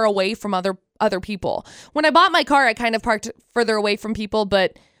so far away from other people. When I bought my car, I kind of parked further away from people,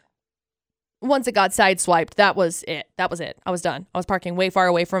 but... once it got sideswiped, that was it. I was done. I was parking way far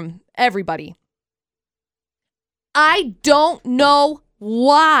away from everybody. I don't know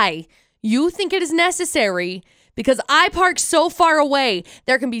why you think it is necessary because I park so far away.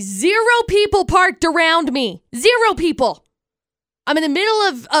 There can be 0 people parked around me. 0 people. I'm in the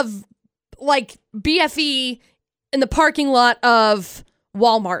middle of like BFE in the parking lot of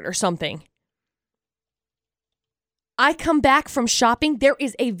Walmart or something. I come back from shopping, there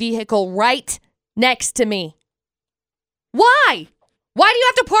is a vehicle right next to me. Why? Why do you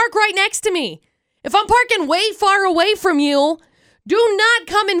have to park right next to me? If I'm parking way far away from you, do not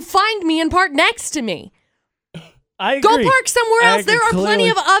come and find me and park next to me. I agree. Go park somewhere else. There are clearly plenty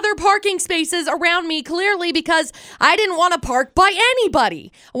of other parking spaces around me, clearly, because I didn't want to park by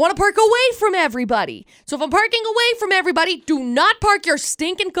anybody. I want to park away from everybody. So if I'm parking away from everybody, do not park your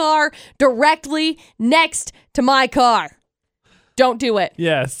stinking car directly next to my car. Don't do it.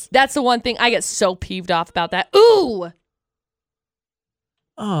 Yes. That's the one thing I get so peeved off about that. Ooh.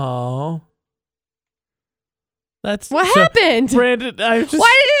 Oh. That's What happened? Brandon, Why did it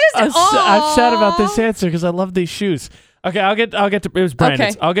just? I'm sad about this answer because I love these shoes. Okay, I'll get to it was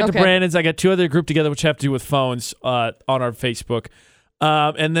Brandon's. Okay, I'll get to okay. Brandon's. I got 2 other group together which have to do with phones on our Facebook.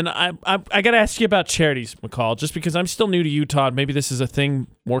 And then I got to ask you about charities, McCall, just because I'm still new to Utah. Maybe this is a thing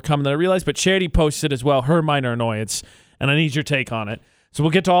more common than I realized, but Charity posted as well her minor annoyance, and I need your take on it. So we'll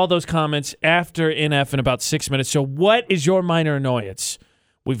get to all those comments after NF in about 6 minutes. So what is your minor annoyance?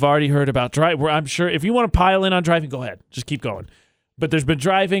 We've already heard about driving. I'm sure if you want to pile in on driving, go ahead. Just keep going. But there's been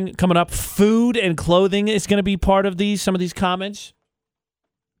driving coming up. Food and clothing is going to be part of some of these comments.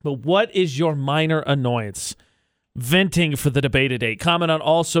 But what is your minor annoyance? Venting for the debate today. Comment on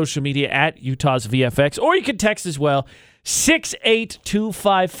all social media at Utah's VFX, or you can text as well.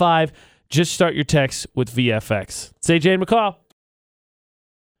 68255. Just start your text with VFX. It's AJ and McCall.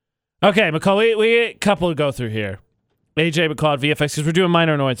 Okay, McCall, we a couple to go through here. AJ McCall at VFX, because we're doing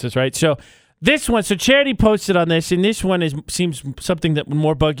minor annoyances, right? So this one, Charity posted on this, and this one seems something that would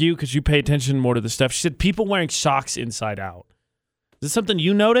more bug you because you pay attention more to the stuff. She said people wearing socks inside out. Is this something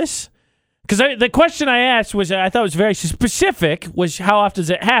you notice? Because the question I asked I thought was very specific, was how often does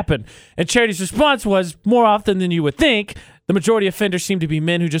it happen? And Charity's response was more often than you would think. The majority of offenders seem to be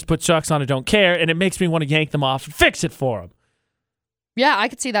men who just put socks on and don't care, and it makes me want to yank them off and fix it for them. Yeah, I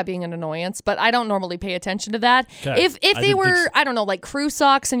could see that being an annoyance, but I don't normally pay attention to that. Okay. If they were, I don't know, like crew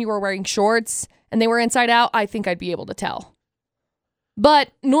socks and you were wearing shorts and they were inside out, I think I'd be able to tell. But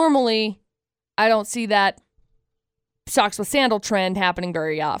normally, I don't see that socks with sandal trend happening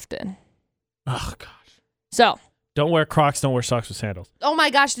very often. Oh, gosh. So, Don't wear Crocs. Don't wear socks with sandals. Oh my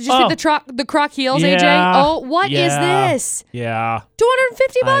gosh! Did you see the Croc heels, AJ? Yeah. Oh, what is this? Yeah.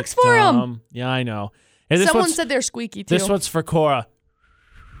 $250 for them. Yeah, I know. And this Someone one's- said they're squeaky too. This one's for Cora.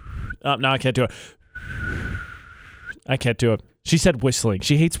 Oh, no, I can't do it. I can't do it. She said whistling.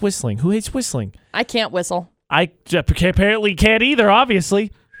 She hates whistling. Who hates whistling? I can't whistle. I apparently can't either,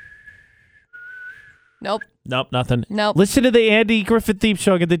 obviously. Nope. Nope, nothing. Nope. Listen to the Andy Griffith theme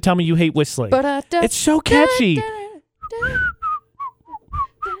song and then tell me you hate whistling. It's so catchy.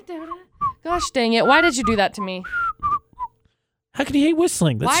 Gosh dang it. Why did you do that to me? How can you hate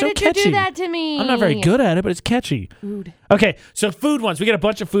whistling? That's Why so did catchy. you do that to me? I'm not very good at it, but it's catchy. Food. Okay, so food ones. We got a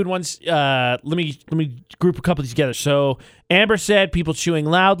bunch of food ones. Let me group a couple of these together. So Amber said people chewing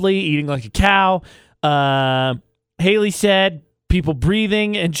loudly, eating like a cow. Haley said people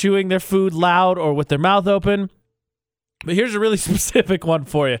breathing and chewing their food loud or with their mouth open. But here's a really specific one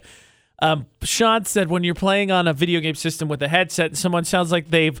for you. Sean said when you're playing on a video game system with a headset and someone sounds like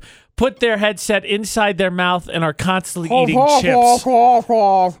they've put their headset inside their mouth and are constantly eating chips.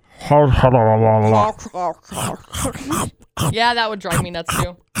 Yeah, that would drive me nuts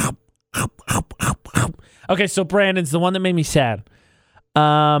too. Okay, so Brandon's the one that made me sad.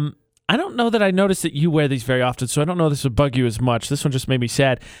 I don't know that I noticed that you wear these very often, so I don't know this would bug you as much. This one just made me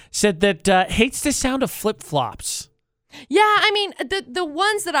sad. Said that hates the sound of flip-flops. Yeah, I mean, the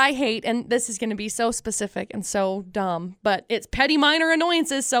ones that I hate, and this is going to be so specific and so dumb, but it's petty minor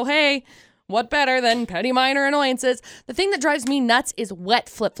annoyances, so hey, what better than petty minor annoyances? The thing that drives me nuts is wet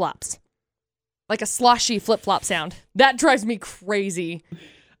flip-flops. Like a sloshy flip-flop sound. That drives me crazy.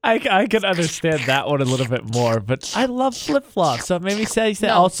 I can understand that one a little bit more, but I love flip-flops, so it made me say that.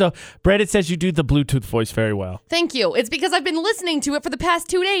 No. Also, Brandon says you do the Bluetooth voice very well. Thank you. It's because I've been listening to it for the past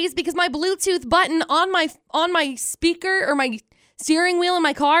 2 days because my Bluetooth button on my speaker or my steering wheel in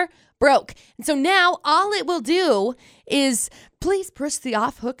my car broke. And so now all it will do is please push the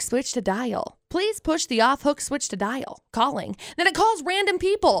off hook switch to dial. Please push the off hook switch to dial. Calling. Then it calls random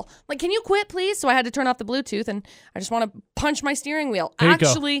people. Like, can you quit, please? So I had to turn off the Bluetooth and I just want to punch my steering wheel. There you go.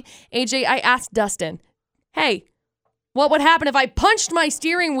 Actually, AJ, I asked Dustin, hey, what would happen if I punched my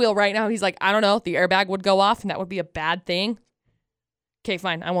steering wheel right now? He's like, I don't know. The airbag would go off and that would be a bad thing. Okay,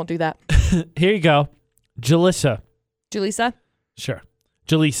 fine. I won't do that. Here you go. Jalissa. Julissa? Sure.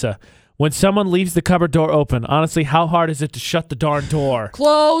 Jalissa. When someone leaves the cupboard door open, honestly, how hard is it to shut the darn door?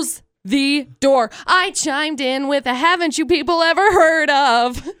 Close the door. I chimed in with a haven't you people ever heard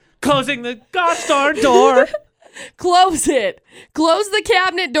of? Closing the gosh darn door. Close it. Close the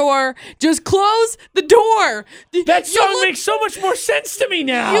cabinet door. Just close the door. That song makes so much more sense to me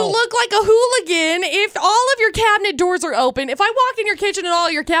now. You look like a hooligan if all of your cabinet doors are open. If I walk in your kitchen and all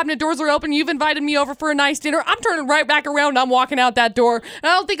your cabinet doors are open, you've invited me over for a nice dinner, I'm turning right back around and I'm walking out that door. And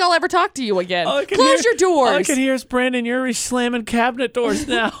I don't think I'll ever talk to you again. Close your doors. All I can hear is Brandon, you're slamming cabinet doors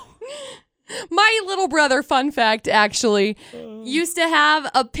now. My little brother, fun fact, actually, used to have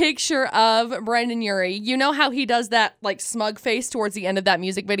a picture of Brendan Urie. You know how he does that like smug face towards the end of that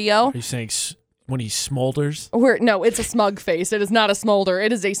music video? Are you saying when he smolders? No, it's a smug face. It is not a smolder.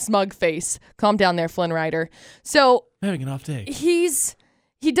 It is a smug face. Calm down there, Flynn Rider. So I'm having an off day.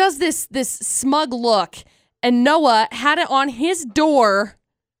 he does this smug look, and Noah had it on his door,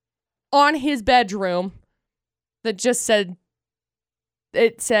 on his bedroom, that just said,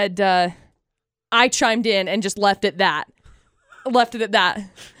 I chimed in and just left it at that.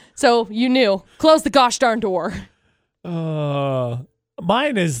 So you knew. Close the gosh darn door.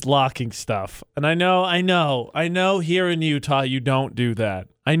 Mine is locking stuff. And I know here in Utah you don't do that.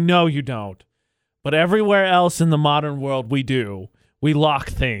 I know you don't. But everywhere else in the modern world we do. We lock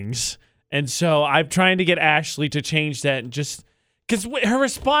things. And so I'm trying to get Ashley to change that and just because her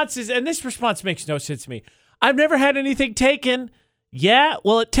response is, and this response makes no sense to me. I've never had anything taken. Yeah,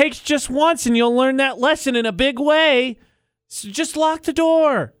 well, it takes just once, and you'll learn that lesson in a big way. So just lock the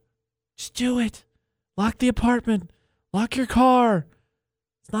door. Just do it. Lock the apartment. Lock your car.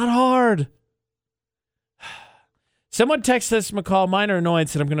 It's not hard. Someone texted us, McCall, minor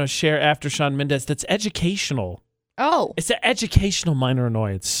annoyance that I'm going to share after Shawn Mendes. That's educational. Oh. It's an educational minor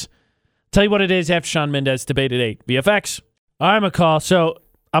annoyance. Tell you what it is after Shawn Mendes, debate at 8. VFX. All right, McCall. So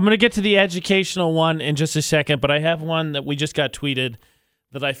I'm going to get to the educational one in just a second, but I have one that we just got tweeted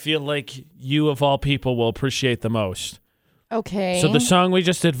that I feel like you, of all people, will appreciate the most. Okay. So the song we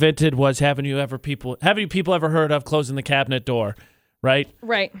just invented was Haven't you people ever heard of Closing the Cabinet Door, right?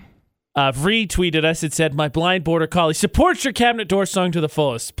 Right. Retweeted us. It said, my blind border collie supports your cabinet door song to the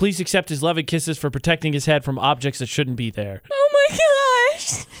fullest. Please accept his loving kisses for protecting his head from objects that shouldn't be there. Oh my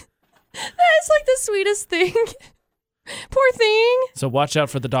gosh. That's like the sweetest thing. Poor thing. So watch out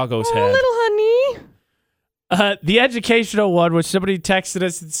for the doggo's head. Little honey. The educational one was somebody texted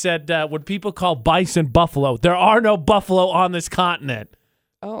us and said, when people call bison buffalo, there are no buffalo on this continent.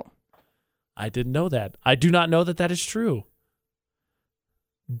 Oh. I didn't know that. I do not know that that is true.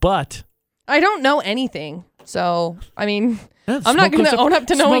 But I don't know anything. So, I mean, yeah, I'm not going to own up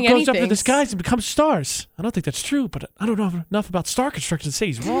to knowing anything. Smoke goes up to the skies and becomes stars. I don't think that's true, but I don't know enough about star construction to say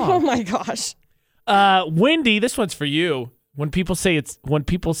he's wrong. Oh my gosh. Wendy, this one's for you. When people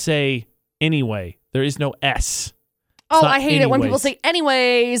say anyway, there is no S. Oh, I hate it when people say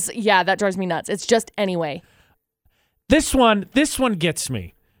anyways. Yeah, that drives me nuts. It's just anyway. This one gets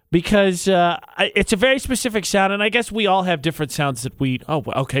me because it's a very specific sound, and I guess we all have different sounds that we. Oh,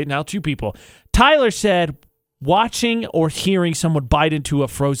 okay, now two people. Tyler said watching or hearing someone bite into a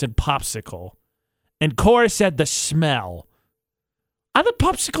frozen popsicle, and Cora said the smell. I thought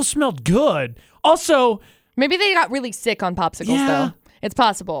popsicle smelled good. Also, maybe they got really sick on popsicles, though. It's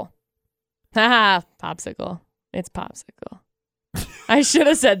possible. Haha, popsicle. It's popsicle. I should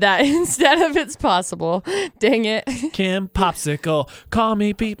have said that instead of it's possible. Dang it. Kim Popsicle, call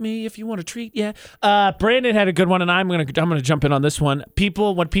me, beat me if you want a treat. Yeah. Brandon had a good one, and I'm gonna jump in on this one.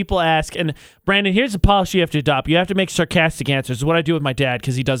 When people ask, and Brandon, here's a policy you have to adopt. You have to make sarcastic answers. It's what I do with my dad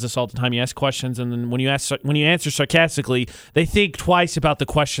because he does this all the time. You ask questions, and then when you answer sarcastically, they think twice about the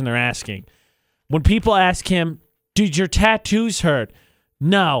question they're asking. When people ask him, "Did your tattoos hurt?"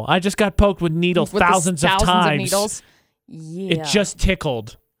 No, I just got poked with needles thousands of times. Thousands of needles. Yeah. It just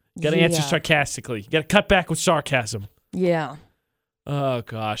tickled. Got to answer sarcastically. You got to cut back with sarcasm. Yeah. Oh,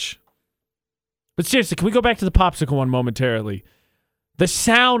 gosh. But seriously, can we go back to the popsicle one momentarily? The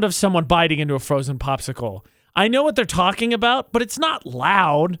sound of someone biting into a frozen popsicle. I know what they're talking about, but it's not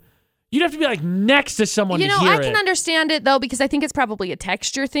loud. You'd have to be like next to someone to hear it. I can understand it, though, because I think it's probably a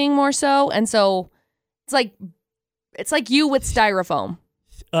texture thing more so. And so it's like you with styrofoam.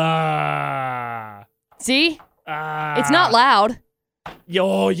 See? It's not loud.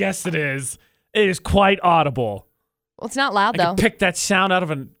 Oh, yes, it is. It is quite audible. Well, it's not loud, I though. can pick that sound out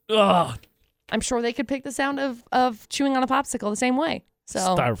of an... Ugh. I'm sure they could pick the sound of chewing on a popsicle the same way. So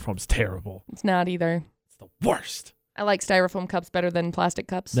Styrofoam's terrible. It's not either. It's the worst. I like styrofoam cups better than plastic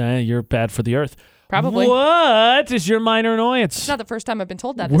cups. Nah, you're bad for the earth. Probably. What is your minor annoyance? It's not the first time I've been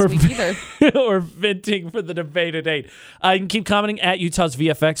told that this week either. We're venting for the debate at 8. You can keep commenting at Utah's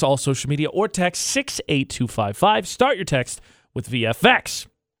VFX, all social media, or text 68255. Start your text with VFX.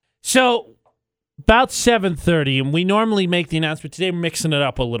 So, about 7:30, and we normally make the announcement. Today, we're mixing it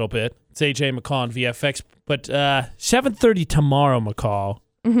up a little bit. It's AJ McCall and VFX. But 7:30 tomorrow, McCall,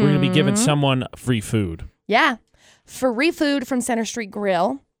 we're going to be giving someone free food. Yeah. Free food from Center Street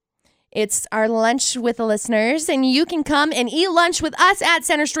Grill. It's our lunch with the listeners, and you can come and eat lunch with us at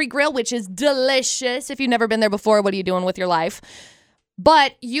Center Street Grill, which is delicious. If you've never been there before, what are you doing with your life?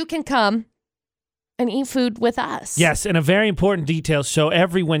 But you can come and eat food with us. Yes, and a very important detail. So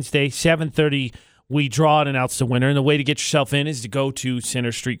every Wednesday, 7:30, we draw and announce the winner, and the way to get yourself in is to go to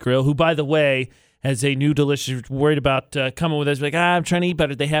Center Street Grill, who, by the way, has a new delicious, worried about coming with us, like, I'm trying to eat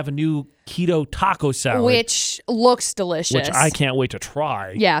better. They have a new keto taco salad. Which looks delicious. Which I can't wait to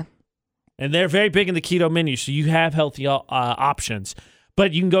try. Yeah. And they're very big in the keto menu, so you have healthy options.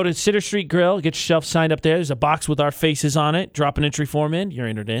 But you can go to Center Street Grill, get yourself signed up there. There's a box with our faces on it. Drop an entry form in. You're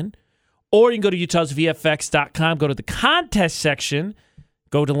entered in. Or you can go to utahsvfx.com, go to the contest section,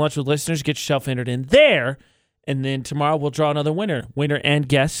 go to Lunch with Listeners, get yourself entered in there. And then tomorrow we'll draw another winner. Winner and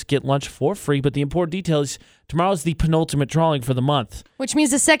guests get lunch for free. But the important detail is tomorrow is the penultimate drawing for the month. Which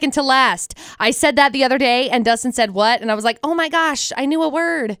means the second to last. I said that the other day, and Dustin said what? And I was like, oh my gosh, I knew a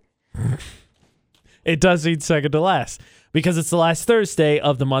word. It does mean second to last because it's the last Thursday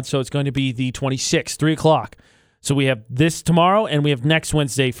of the month, so it's going to be the 26th, 3 o'clock. So we have this tomorrow, and we have next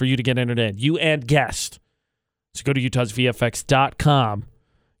Wednesday for you to get entered in, you and guest. So go to utahsvfx.com,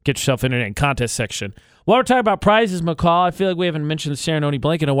 get yourself entered in, contest section. While we're talking about prizes, McCall, I feel like we haven't mentioned the Serenoni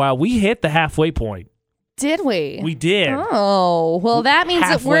blanket in a while. We hit the halfway point. Did we? We did. Oh, well, that means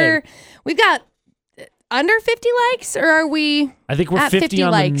that we've got under 50 likes, or are we I think we're at 50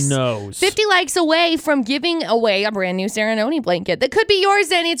 on likes? The nose. 50 likes away from giving away a brand new Serenoni blanket that could be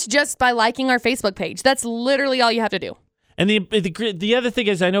yours, and it's just by liking our Facebook page. That's literally all you have to do. And the other thing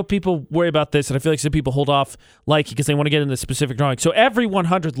is, I know people worry about this, and I feel like some people hold off liking because they want to get in the specific drawing. So every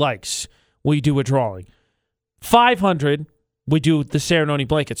 100 likes, we do a drawing. 500, we do the Serenoni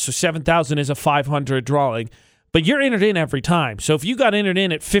blanket. So 7,000 is a 500 drawing. But you're entered in every time. So if you got entered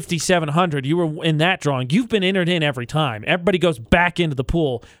in at 5,700, you were in that drawing. You've been entered in every time. Everybody goes back into the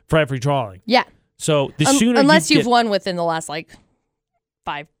pool for every drawing. Yeah. So the sooner unless you've won within the last 5,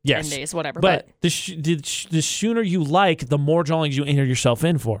 yes. 10 days, whatever. But the sooner you like, the more drawings you enter yourself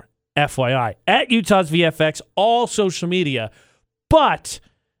in for. FYI. At Utah's VFX, all social media, but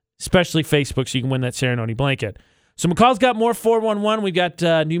especially Facebook, so you can win that ceremony blanket. So McCall's got more 411. We've got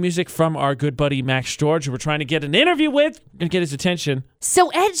new music from our good buddy Max George, who we're trying to get an interview with. We're going to get his attention. So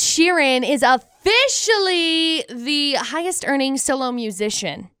Ed Sheeran is officially the highest earning solo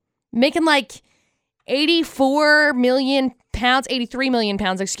musician, making like 84 million pounds, 83 million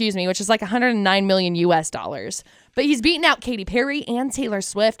pounds, excuse me, which is like 109 million US dollars. But he's beaten out Katy Perry and Taylor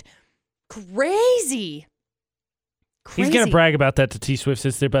Swift. Crazy. He's going to brag about that to T Swift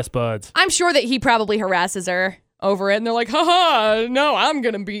since they're best buds. I'm sure that he probably harasses her over it, and they're like, haha, no, I'm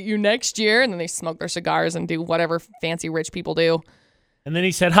going to beat you next year. And then they smoke their cigars and do whatever fancy rich people do. And then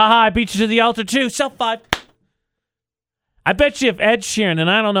he said, haha, I beat you to the altar too. Self-5. I bet you if Ed Sheeran, and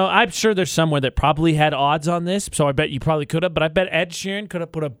I don't know, I'm sure there's somewhere that probably had odds on this, so I bet you probably could have, but I bet Ed Sheeran could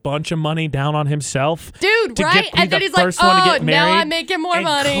have put a bunch of money down on himself. Dude, to right? Get, And then he's like, now I'm making more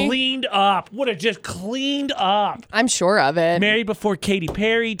money. Cleaned up. Would have just cleaned up. I'm sure of it. Married before Katy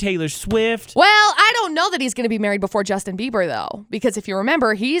Perry, Taylor Swift. Well, I don't know that he's going to be married before Justin Bieber, though, because if you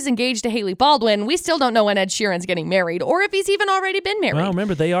remember, he's engaged to Haley Baldwin. We still don't know when Ed Sheeran's getting married, or if he's even already been married. Well,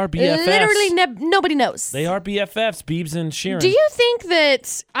 remember, they are BFFs. Literally, nobody knows. They are BFFs, Biebs and Sheeran. Do you think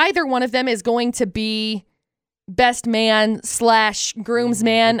that either one of them is going to be best man /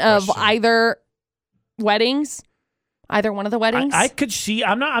 groomsman of either weddings? Either one of the weddings? I could see.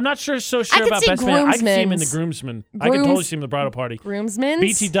 I'm not sure about best man. I could see him in the groomsman. I could totally see him in the bridal party. Groomsmen?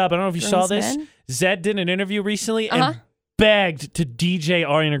 BT Dub. I don't know if you saw this. Zed did an interview recently and begged to DJ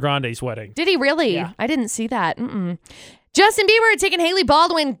Ariana Grande's wedding. Did he really? Yeah. I didn't see that. Justin Bieber taking Haley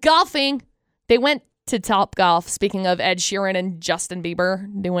Baldwin golfing. They went to Top Golf. Speaking of Ed Sheeran and Justin Bieber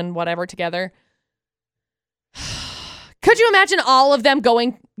doing whatever together. Could you imagine all of them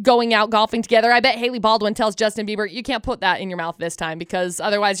going out golfing together? I bet Haley Baldwin tells Justin Bieber, you can't put that in your mouth this time because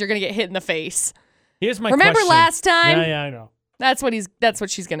otherwise you're going to get hit in the face. Here's my Remember question. last time? Yeah, I know. That's what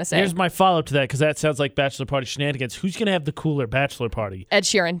she's going to say. Here's my follow-up to that because that sounds like bachelor party shenanigans. Who's going to have the cooler bachelor party? Ed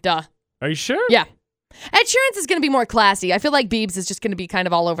Sheeran, duh. Are you sure? Yeah. Ed Sheeran's is going to be more classy. I feel like Biebs is just going to be kind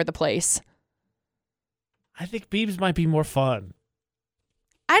of all over the place. I think Biebs might be more fun.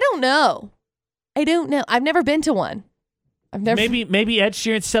 I don't know. I've never been to one. Maybe Ed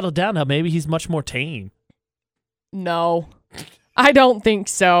Sheeran settled down now. Maybe he's much more tame. No, I don't think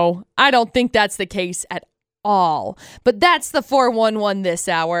so. I don't think that's the case at all. But that's the 411 this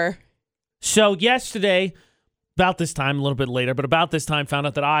hour. So yesterday, about this time, a little bit later, but about this time, found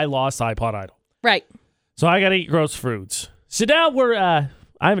out that I lost iPod Idol. Right. So I got to eat gross foods. So now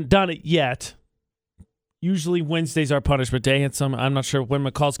I haven't done it yet. Usually Wednesday's our punishment day, and I'm not sure when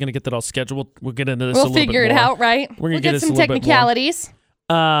McCall's going to get that all scheduled. We'll get into this a little bit more. We'll figure it out, right? We'll get some technicalities.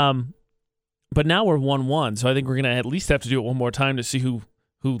 But now we're 1-1, so I think we're going to at least have to do it one more time to see who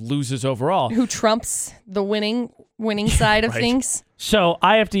loses overall. Who trumps the winning side of things. So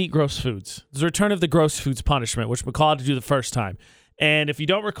I have to eat gross foods. It's the return of the gross foods punishment, which McCall had to do the first time. And if you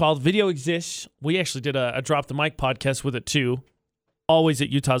don't recall, the video exists. We actually did a Drop the Mic podcast with it too, always at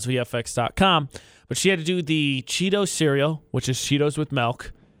utahsvfx.com. But she had to do the Cheetos cereal, which is Cheetos with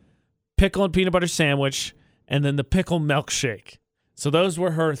milk, pickle and peanut butter sandwich, and then the pickle milkshake. So those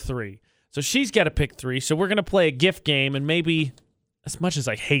were her 3. So she's got to pick 3. So we're going to play a gift game, and maybe, as much as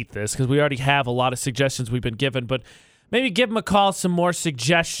I hate this, because we already have a lot of suggestions we've been given, but maybe give McCall some more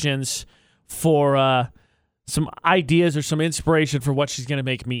suggestions for some ideas or some inspiration for what she's going to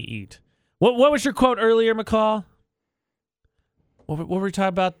make me eat. What was your quote earlier, McCall? What were we talking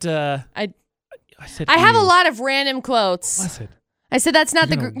about? I have a lot of random quotes. What's it? I said that's not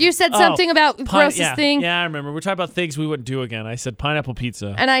you said something about grossest thing. Yeah, I remember. We're talking about things we wouldn't do again. I said pineapple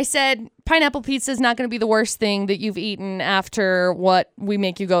pizza. And I said pineapple pizza is not going to be the worst thing that you've eaten after what we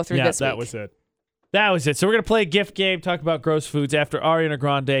make you go through this week. Yeah, that was it. That was it. So we're going to play a gift game, talk about gross foods after Ariana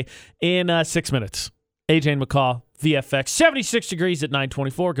Grande in 6 minutes. AJ and McCall, VFX, 76 degrees at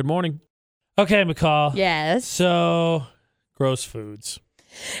 9:24. Good morning. Okay, McCall. Yes. So, gross foods.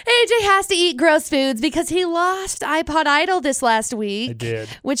 AJ has to eat gross foods because he lost iPod Idol this last week. I did.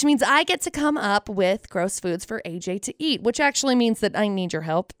 Which means I get to come up with gross foods for AJ to eat, which actually means that I need your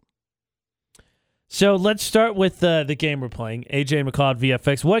help. So let's start with the game we're playing. AJ and McCall at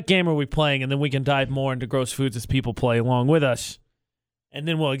VFX. What game are we playing? And then we can dive more into gross foods as people play along with us. And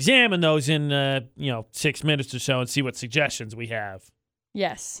then we'll examine those in 6 minutes or so and see what suggestions we have.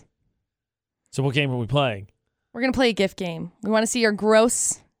 Yes. So what game are we playing? We're going to play a gift game. We want to see your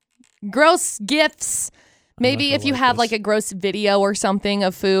gross gifts. Maybe if you have like a gross video or something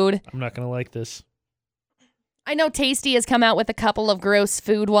of food. I'm not going to like this. I know Tasty has come out with a couple of gross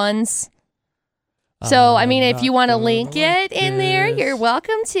food ones. So, I mean, I'm if you not want to gonna link like it in there, you're this.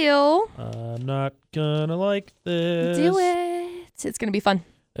 welcome to. I'm not gonna like this. Do it. It's going to be fun.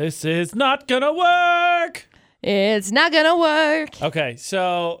 This is not gonna work. It's not going to work. Okay,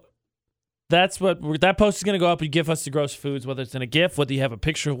 so that's that post is gonna go up. You give us the gross foods, whether it's in a GIF, whether you have a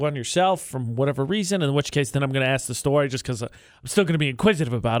picture of one yourself from whatever reason, in which case then I'm gonna ask the story just because I'm still gonna be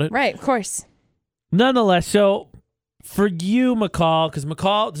inquisitive about it. Right, of course. Nonetheless, so for you, McCall, because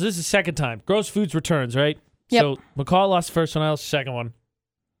McCall, this is the second time. Gross foods returns, right? Yep. So McCall lost the first one, I lost the second one.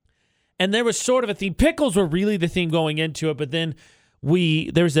 And there was sort of a theme. Pickles were really the theme going into it, but then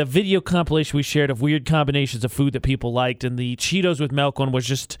there was a video compilation we shared of weird combinations of food that people liked, and the Cheetos with milk one was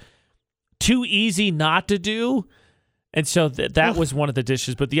just too easy not to do. And so that was one of the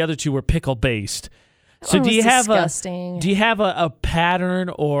dishes, but the other two were pickle-based. So Oh, do you it's have disgusting. do you have a pattern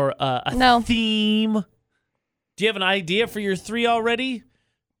or a No. theme? Do you have an idea for your three already?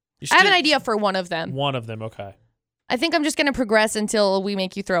 I have an idea for one of them. One of them, okay. I think I'm just going to progress until we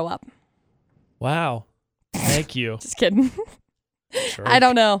make you throw up. Wow. Thank you. Just kidding. Sure. I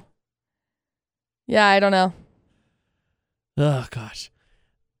don't know. Yeah, I don't know. Oh, gosh.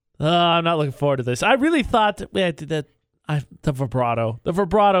 I'm not looking forward to this. I really thought that the vibrato. The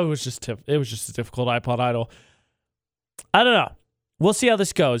vibrato was just it was just a difficult iPod Idol. I don't know. We'll see how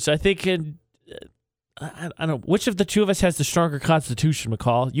this goes. I think I don't know. Which of the two of us has the stronger constitution,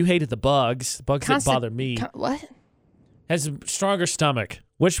 McCall? You hated the bugs. The bugs that bother me. What? Has a stronger stomach.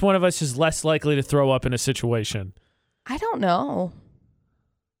 Which one of us is less likely to throw up in a situation? I don't know.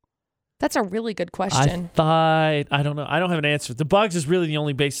 That's a really good question. I don't know. I don't have an answer. The bugs is really the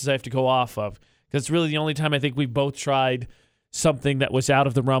only basis I have to go off of, because it's really the only time I think we both tried something that was out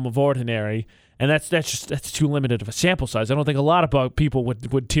of the realm of ordinary, and that's too limited of a sample size. I don't think a lot of people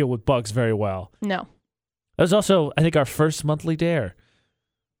would deal with bugs very well. No. That was also, I think, our first monthly dare.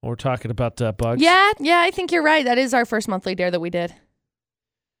 We're talking about bugs. Yeah, I think you're right. That is our first monthly dare that we did.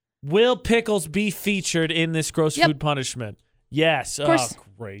 Will pickles be featured in this gross food punishment? Yes. Of course. Oh,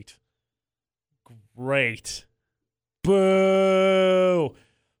 great. Great. Boo.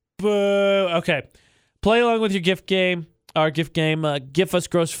 Boo. Okay. Play along with your gift game. Our gift game. GIF us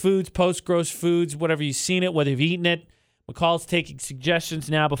gross foods, post gross foods, whatever you've seen it, whether you've eaten it. McCall's taking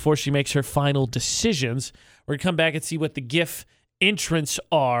suggestions now before she makes her final decisions. We're going to come back and see what the GIF entrants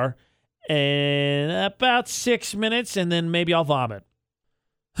are in about 6 minutes, and then maybe I'll vomit.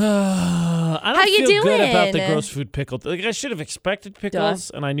 I don't feel good about the gross food pickle. Like, I should have expected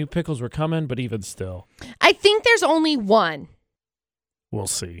pickles, and I knew pickles were coming, but even still. I think there's only one. We'll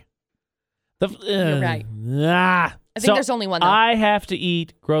see. You're right. I think there's only one, though. I have to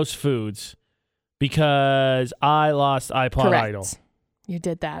eat gross foods because I lost iPod Correct. Idol. You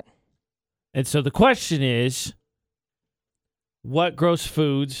did that. And so the question is, what gross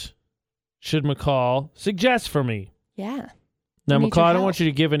foods should McCall suggest for me? Yeah. Now, We need McCall, your I don't help. want you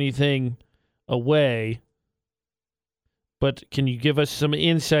to give anything away, but can you give us some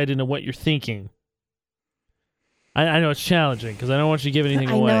insight into what you're thinking? I know it's challenging because I don't want you to give anything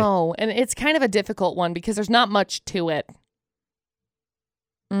away. I know. And it's kind of a difficult one because there's not much to it.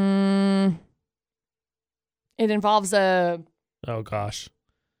 It involves a Oh, gosh.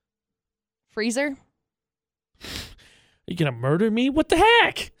 freezer. Are you going to murder me? What the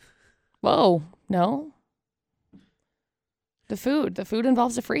heck? Whoa. No. The food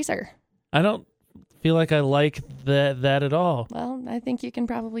involves a freezer. I don't feel like I like that at all. Well, I think you can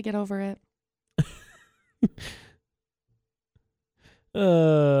probably get over it.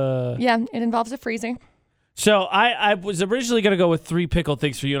 Yeah, it involves a freezer. So I was originally going to go with 3 pickle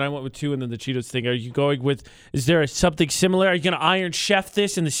things for you, and I went with 2 and then the Cheetos thing. Are you going with, is there something similar? Are you going to Iron Chef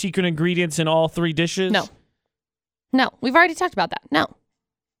this and the secret ingredients in all 3 dishes? No, we've already talked about that.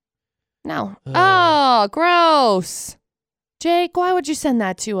 No. Oh, gross. Jake, why would you send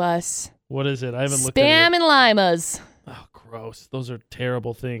that to us? What is it? I haven't looked at Spam it. and limas. Oh, gross. Those are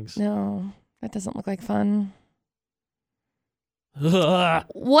terrible things. No, that doesn't look like fun. Ugh.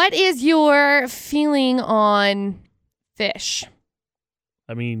 What is your feeling on fish?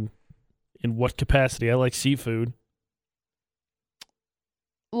 I mean, in what capacity? I like seafood.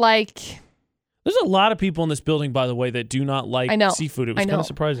 Like, There's a lot of people in this building, by the way, that do not like I know. seafood. It was I know. kind of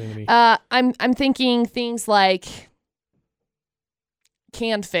surprising to me. I'm thinking things like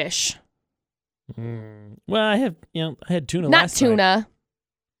canned fish. Well, I had tuna Not last night. tuna.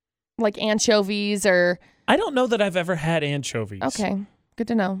 Like anchovies or... I don't know that I've ever had anchovies. Okay, good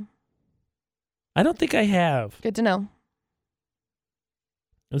to know. I don't think I have. Good to know.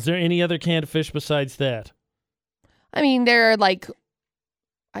 Is there any other canned fish besides that? I mean, there are like,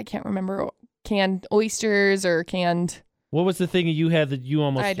 I can't remember, canned oysters or canned What was the thing you had that you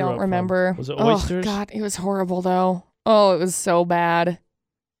almost I threw up don't from? remember. Was it oysters? Oh, God. It was horrible, though. Oh, it was so bad.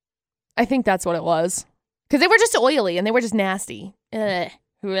 I think that's what it was. Because they were just oily and they were just nasty. Ugh.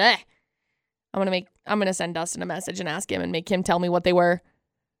 Ugh. I'm gonna send Dustin a message and ask him and make him tell me what they were.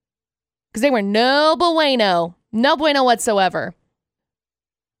 Because they were no bueno. No bueno whatsoever.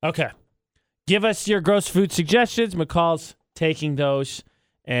 Okay. Give us your gross food suggestions. McCall's taking those.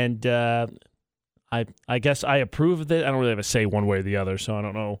 And I guess I approve of it. I don't really have a say one way or the other, so I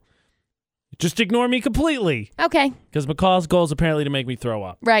don't know. Just ignore me completely. Okay. Because McCall's goal is apparently to make me throw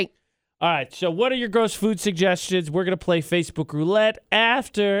up. Right. All right, so what are your gross food suggestions? We're going to play Facebook Roulette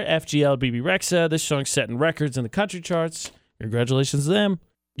after FGL BB Rexa. This song's setting records in the country charts. Congratulations to them.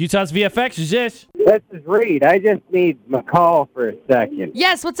 Utah's VFX, is this? This is Reed. I just need McCall for a second.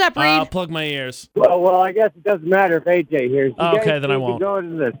 Yes, what's up, Reed? I'll plug my ears. Well, I guess it doesn't matter if AJ hears. You Okay, guys then I need won't. to go to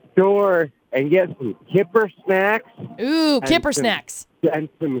the store and get some kipper snacks Ooh, and kipper some- snacks. and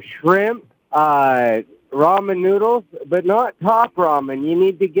some shrimp, ramen noodles, but not top ramen. You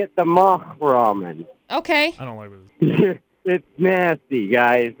need to get the mock ramen. Okay. I don't like this. It's nasty,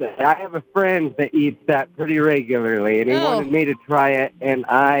 guys. I have a friend that eats that pretty regularly, and he Oh. wanted me to try it, and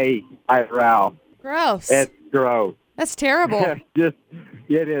I Ralph. Gross. It's gross. That's terrible. It is.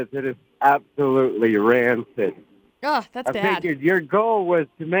 It is absolutely rancid. Oh, that's I bad. figured your goal was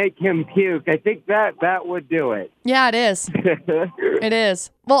to make him puke. I think that would do it. Yeah, it is. It is.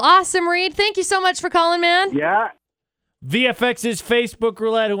 Well, awesome, Reed. Thank you so much for calling, man. Yeah. VFX's Facebook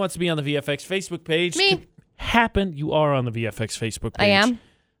Roulette. Who wants to be on the VFX Facebook page? Me. Could happen. You are on the VFX Facebook page. I am?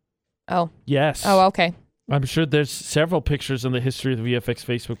 Oh. Yes. Oh, okay. I'm sure there's several pictures in the history of the VFX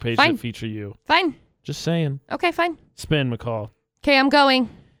Facebook page Fine. that feature you. Fine. Just saying. Okay, fine. Spin, McCall. Okay, I'm going.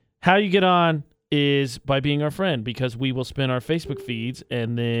 How you get on is by being our friend, because we will spin our Facebook feeds,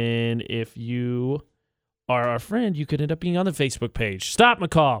 and then if you are our friend, you could end up being on the Facebook page. Stop,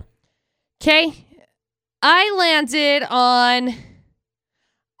 McCall. Okay. I landed on...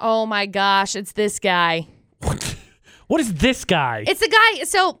 Oh, my gosh. It's this guy. What is this guy? It's the guy...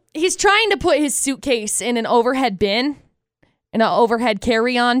 So, he's trying to put his suitcase in an overhead bin. In an overhead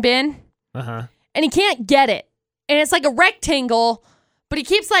carry-on bin. Uh-huh. And he can't get it. And it's like a rectangle, but he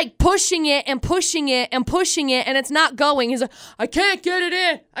keeps like pushing it and pushing it and pushing it, and it's not going. He's like, I can't get it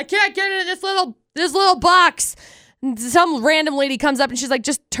in. I can't get it in this little box. And some random lady comes up and she's like,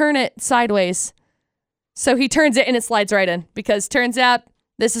 just turn it sideways. So he turns it and it slides right in, because turns out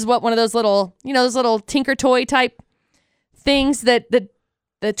this is what one of those little, those little Tinker Toy type things that the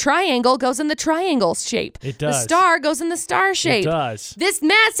triangle goes in the triangle shape. It does. The star goes in the star shape. It does. This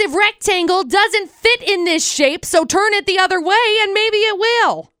massive rectangle doesn't fit in this shape, so turn it the other way and maybe it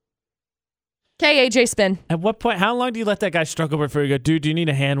will. Okay, AJ, spin. At what point, how long do you let that guy struggle before you go, dude, do you need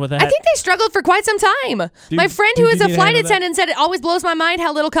a hand with that? I think they struggled for quite some time. My friend who dude, is do a you need a flight hand with that? attendant said it always blows my mind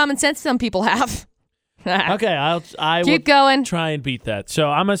how little common sense some people have. Okay, I Keep will going. try and beat that. So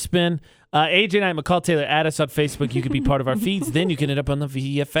I'm going to spin. AJ and I, McCall Taylor, add us on Facebook. You can be part of our feeds. Then you can end up on the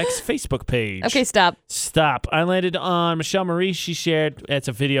VFX Facebook page. Okay, stop. Stop. I landed on Michelle Marie. She shared, it's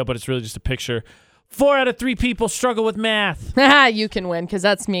a video, but it's really just a picture. 4 out of 3 people struggle with math. You can win, because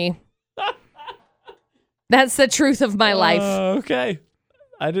that's me. That's the truth of my life. Okay.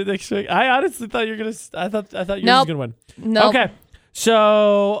 I didn't expect. I honestly thought you were gonna. I thought yours was Nope. gonna win. Nope. Okay.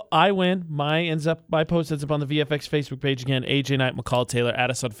 So I win. My post ends up on the VFX Facebook page again. AJ Knight, McCall Taylor.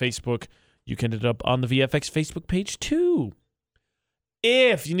 Add us on Facebook. You can end up on the VFX Facebook page too.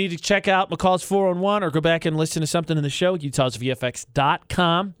 If you need to check out McCall's 401 or go back and listen to something in the show,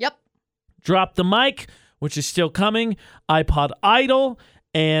 utahsvfx.com. Yep. Drop the Mic, which is still coming. iPod Idol.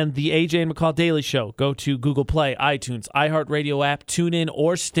 And the AJ and McCall Daily Show. Go to Google Play, iTunes, iHeartRadio app, TuneIn,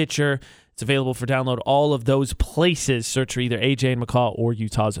 or Stitcher. It's available for download all of those places. Search for either AJ and McCall or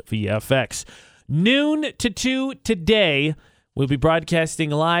Utah's VFX. Noon to 2 today, we'll be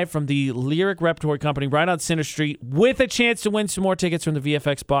broadcasting live from the Lyric Repertory Company right on Center Street with a chance to win some more tickets from the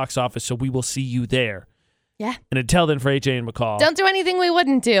VFX box office, so we will see you there. Yeah. And until then, for AJ and McCall. Don't do anything we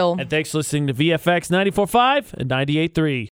wouldn't do. And thanks for listening to VFX 94.5 and 98.3.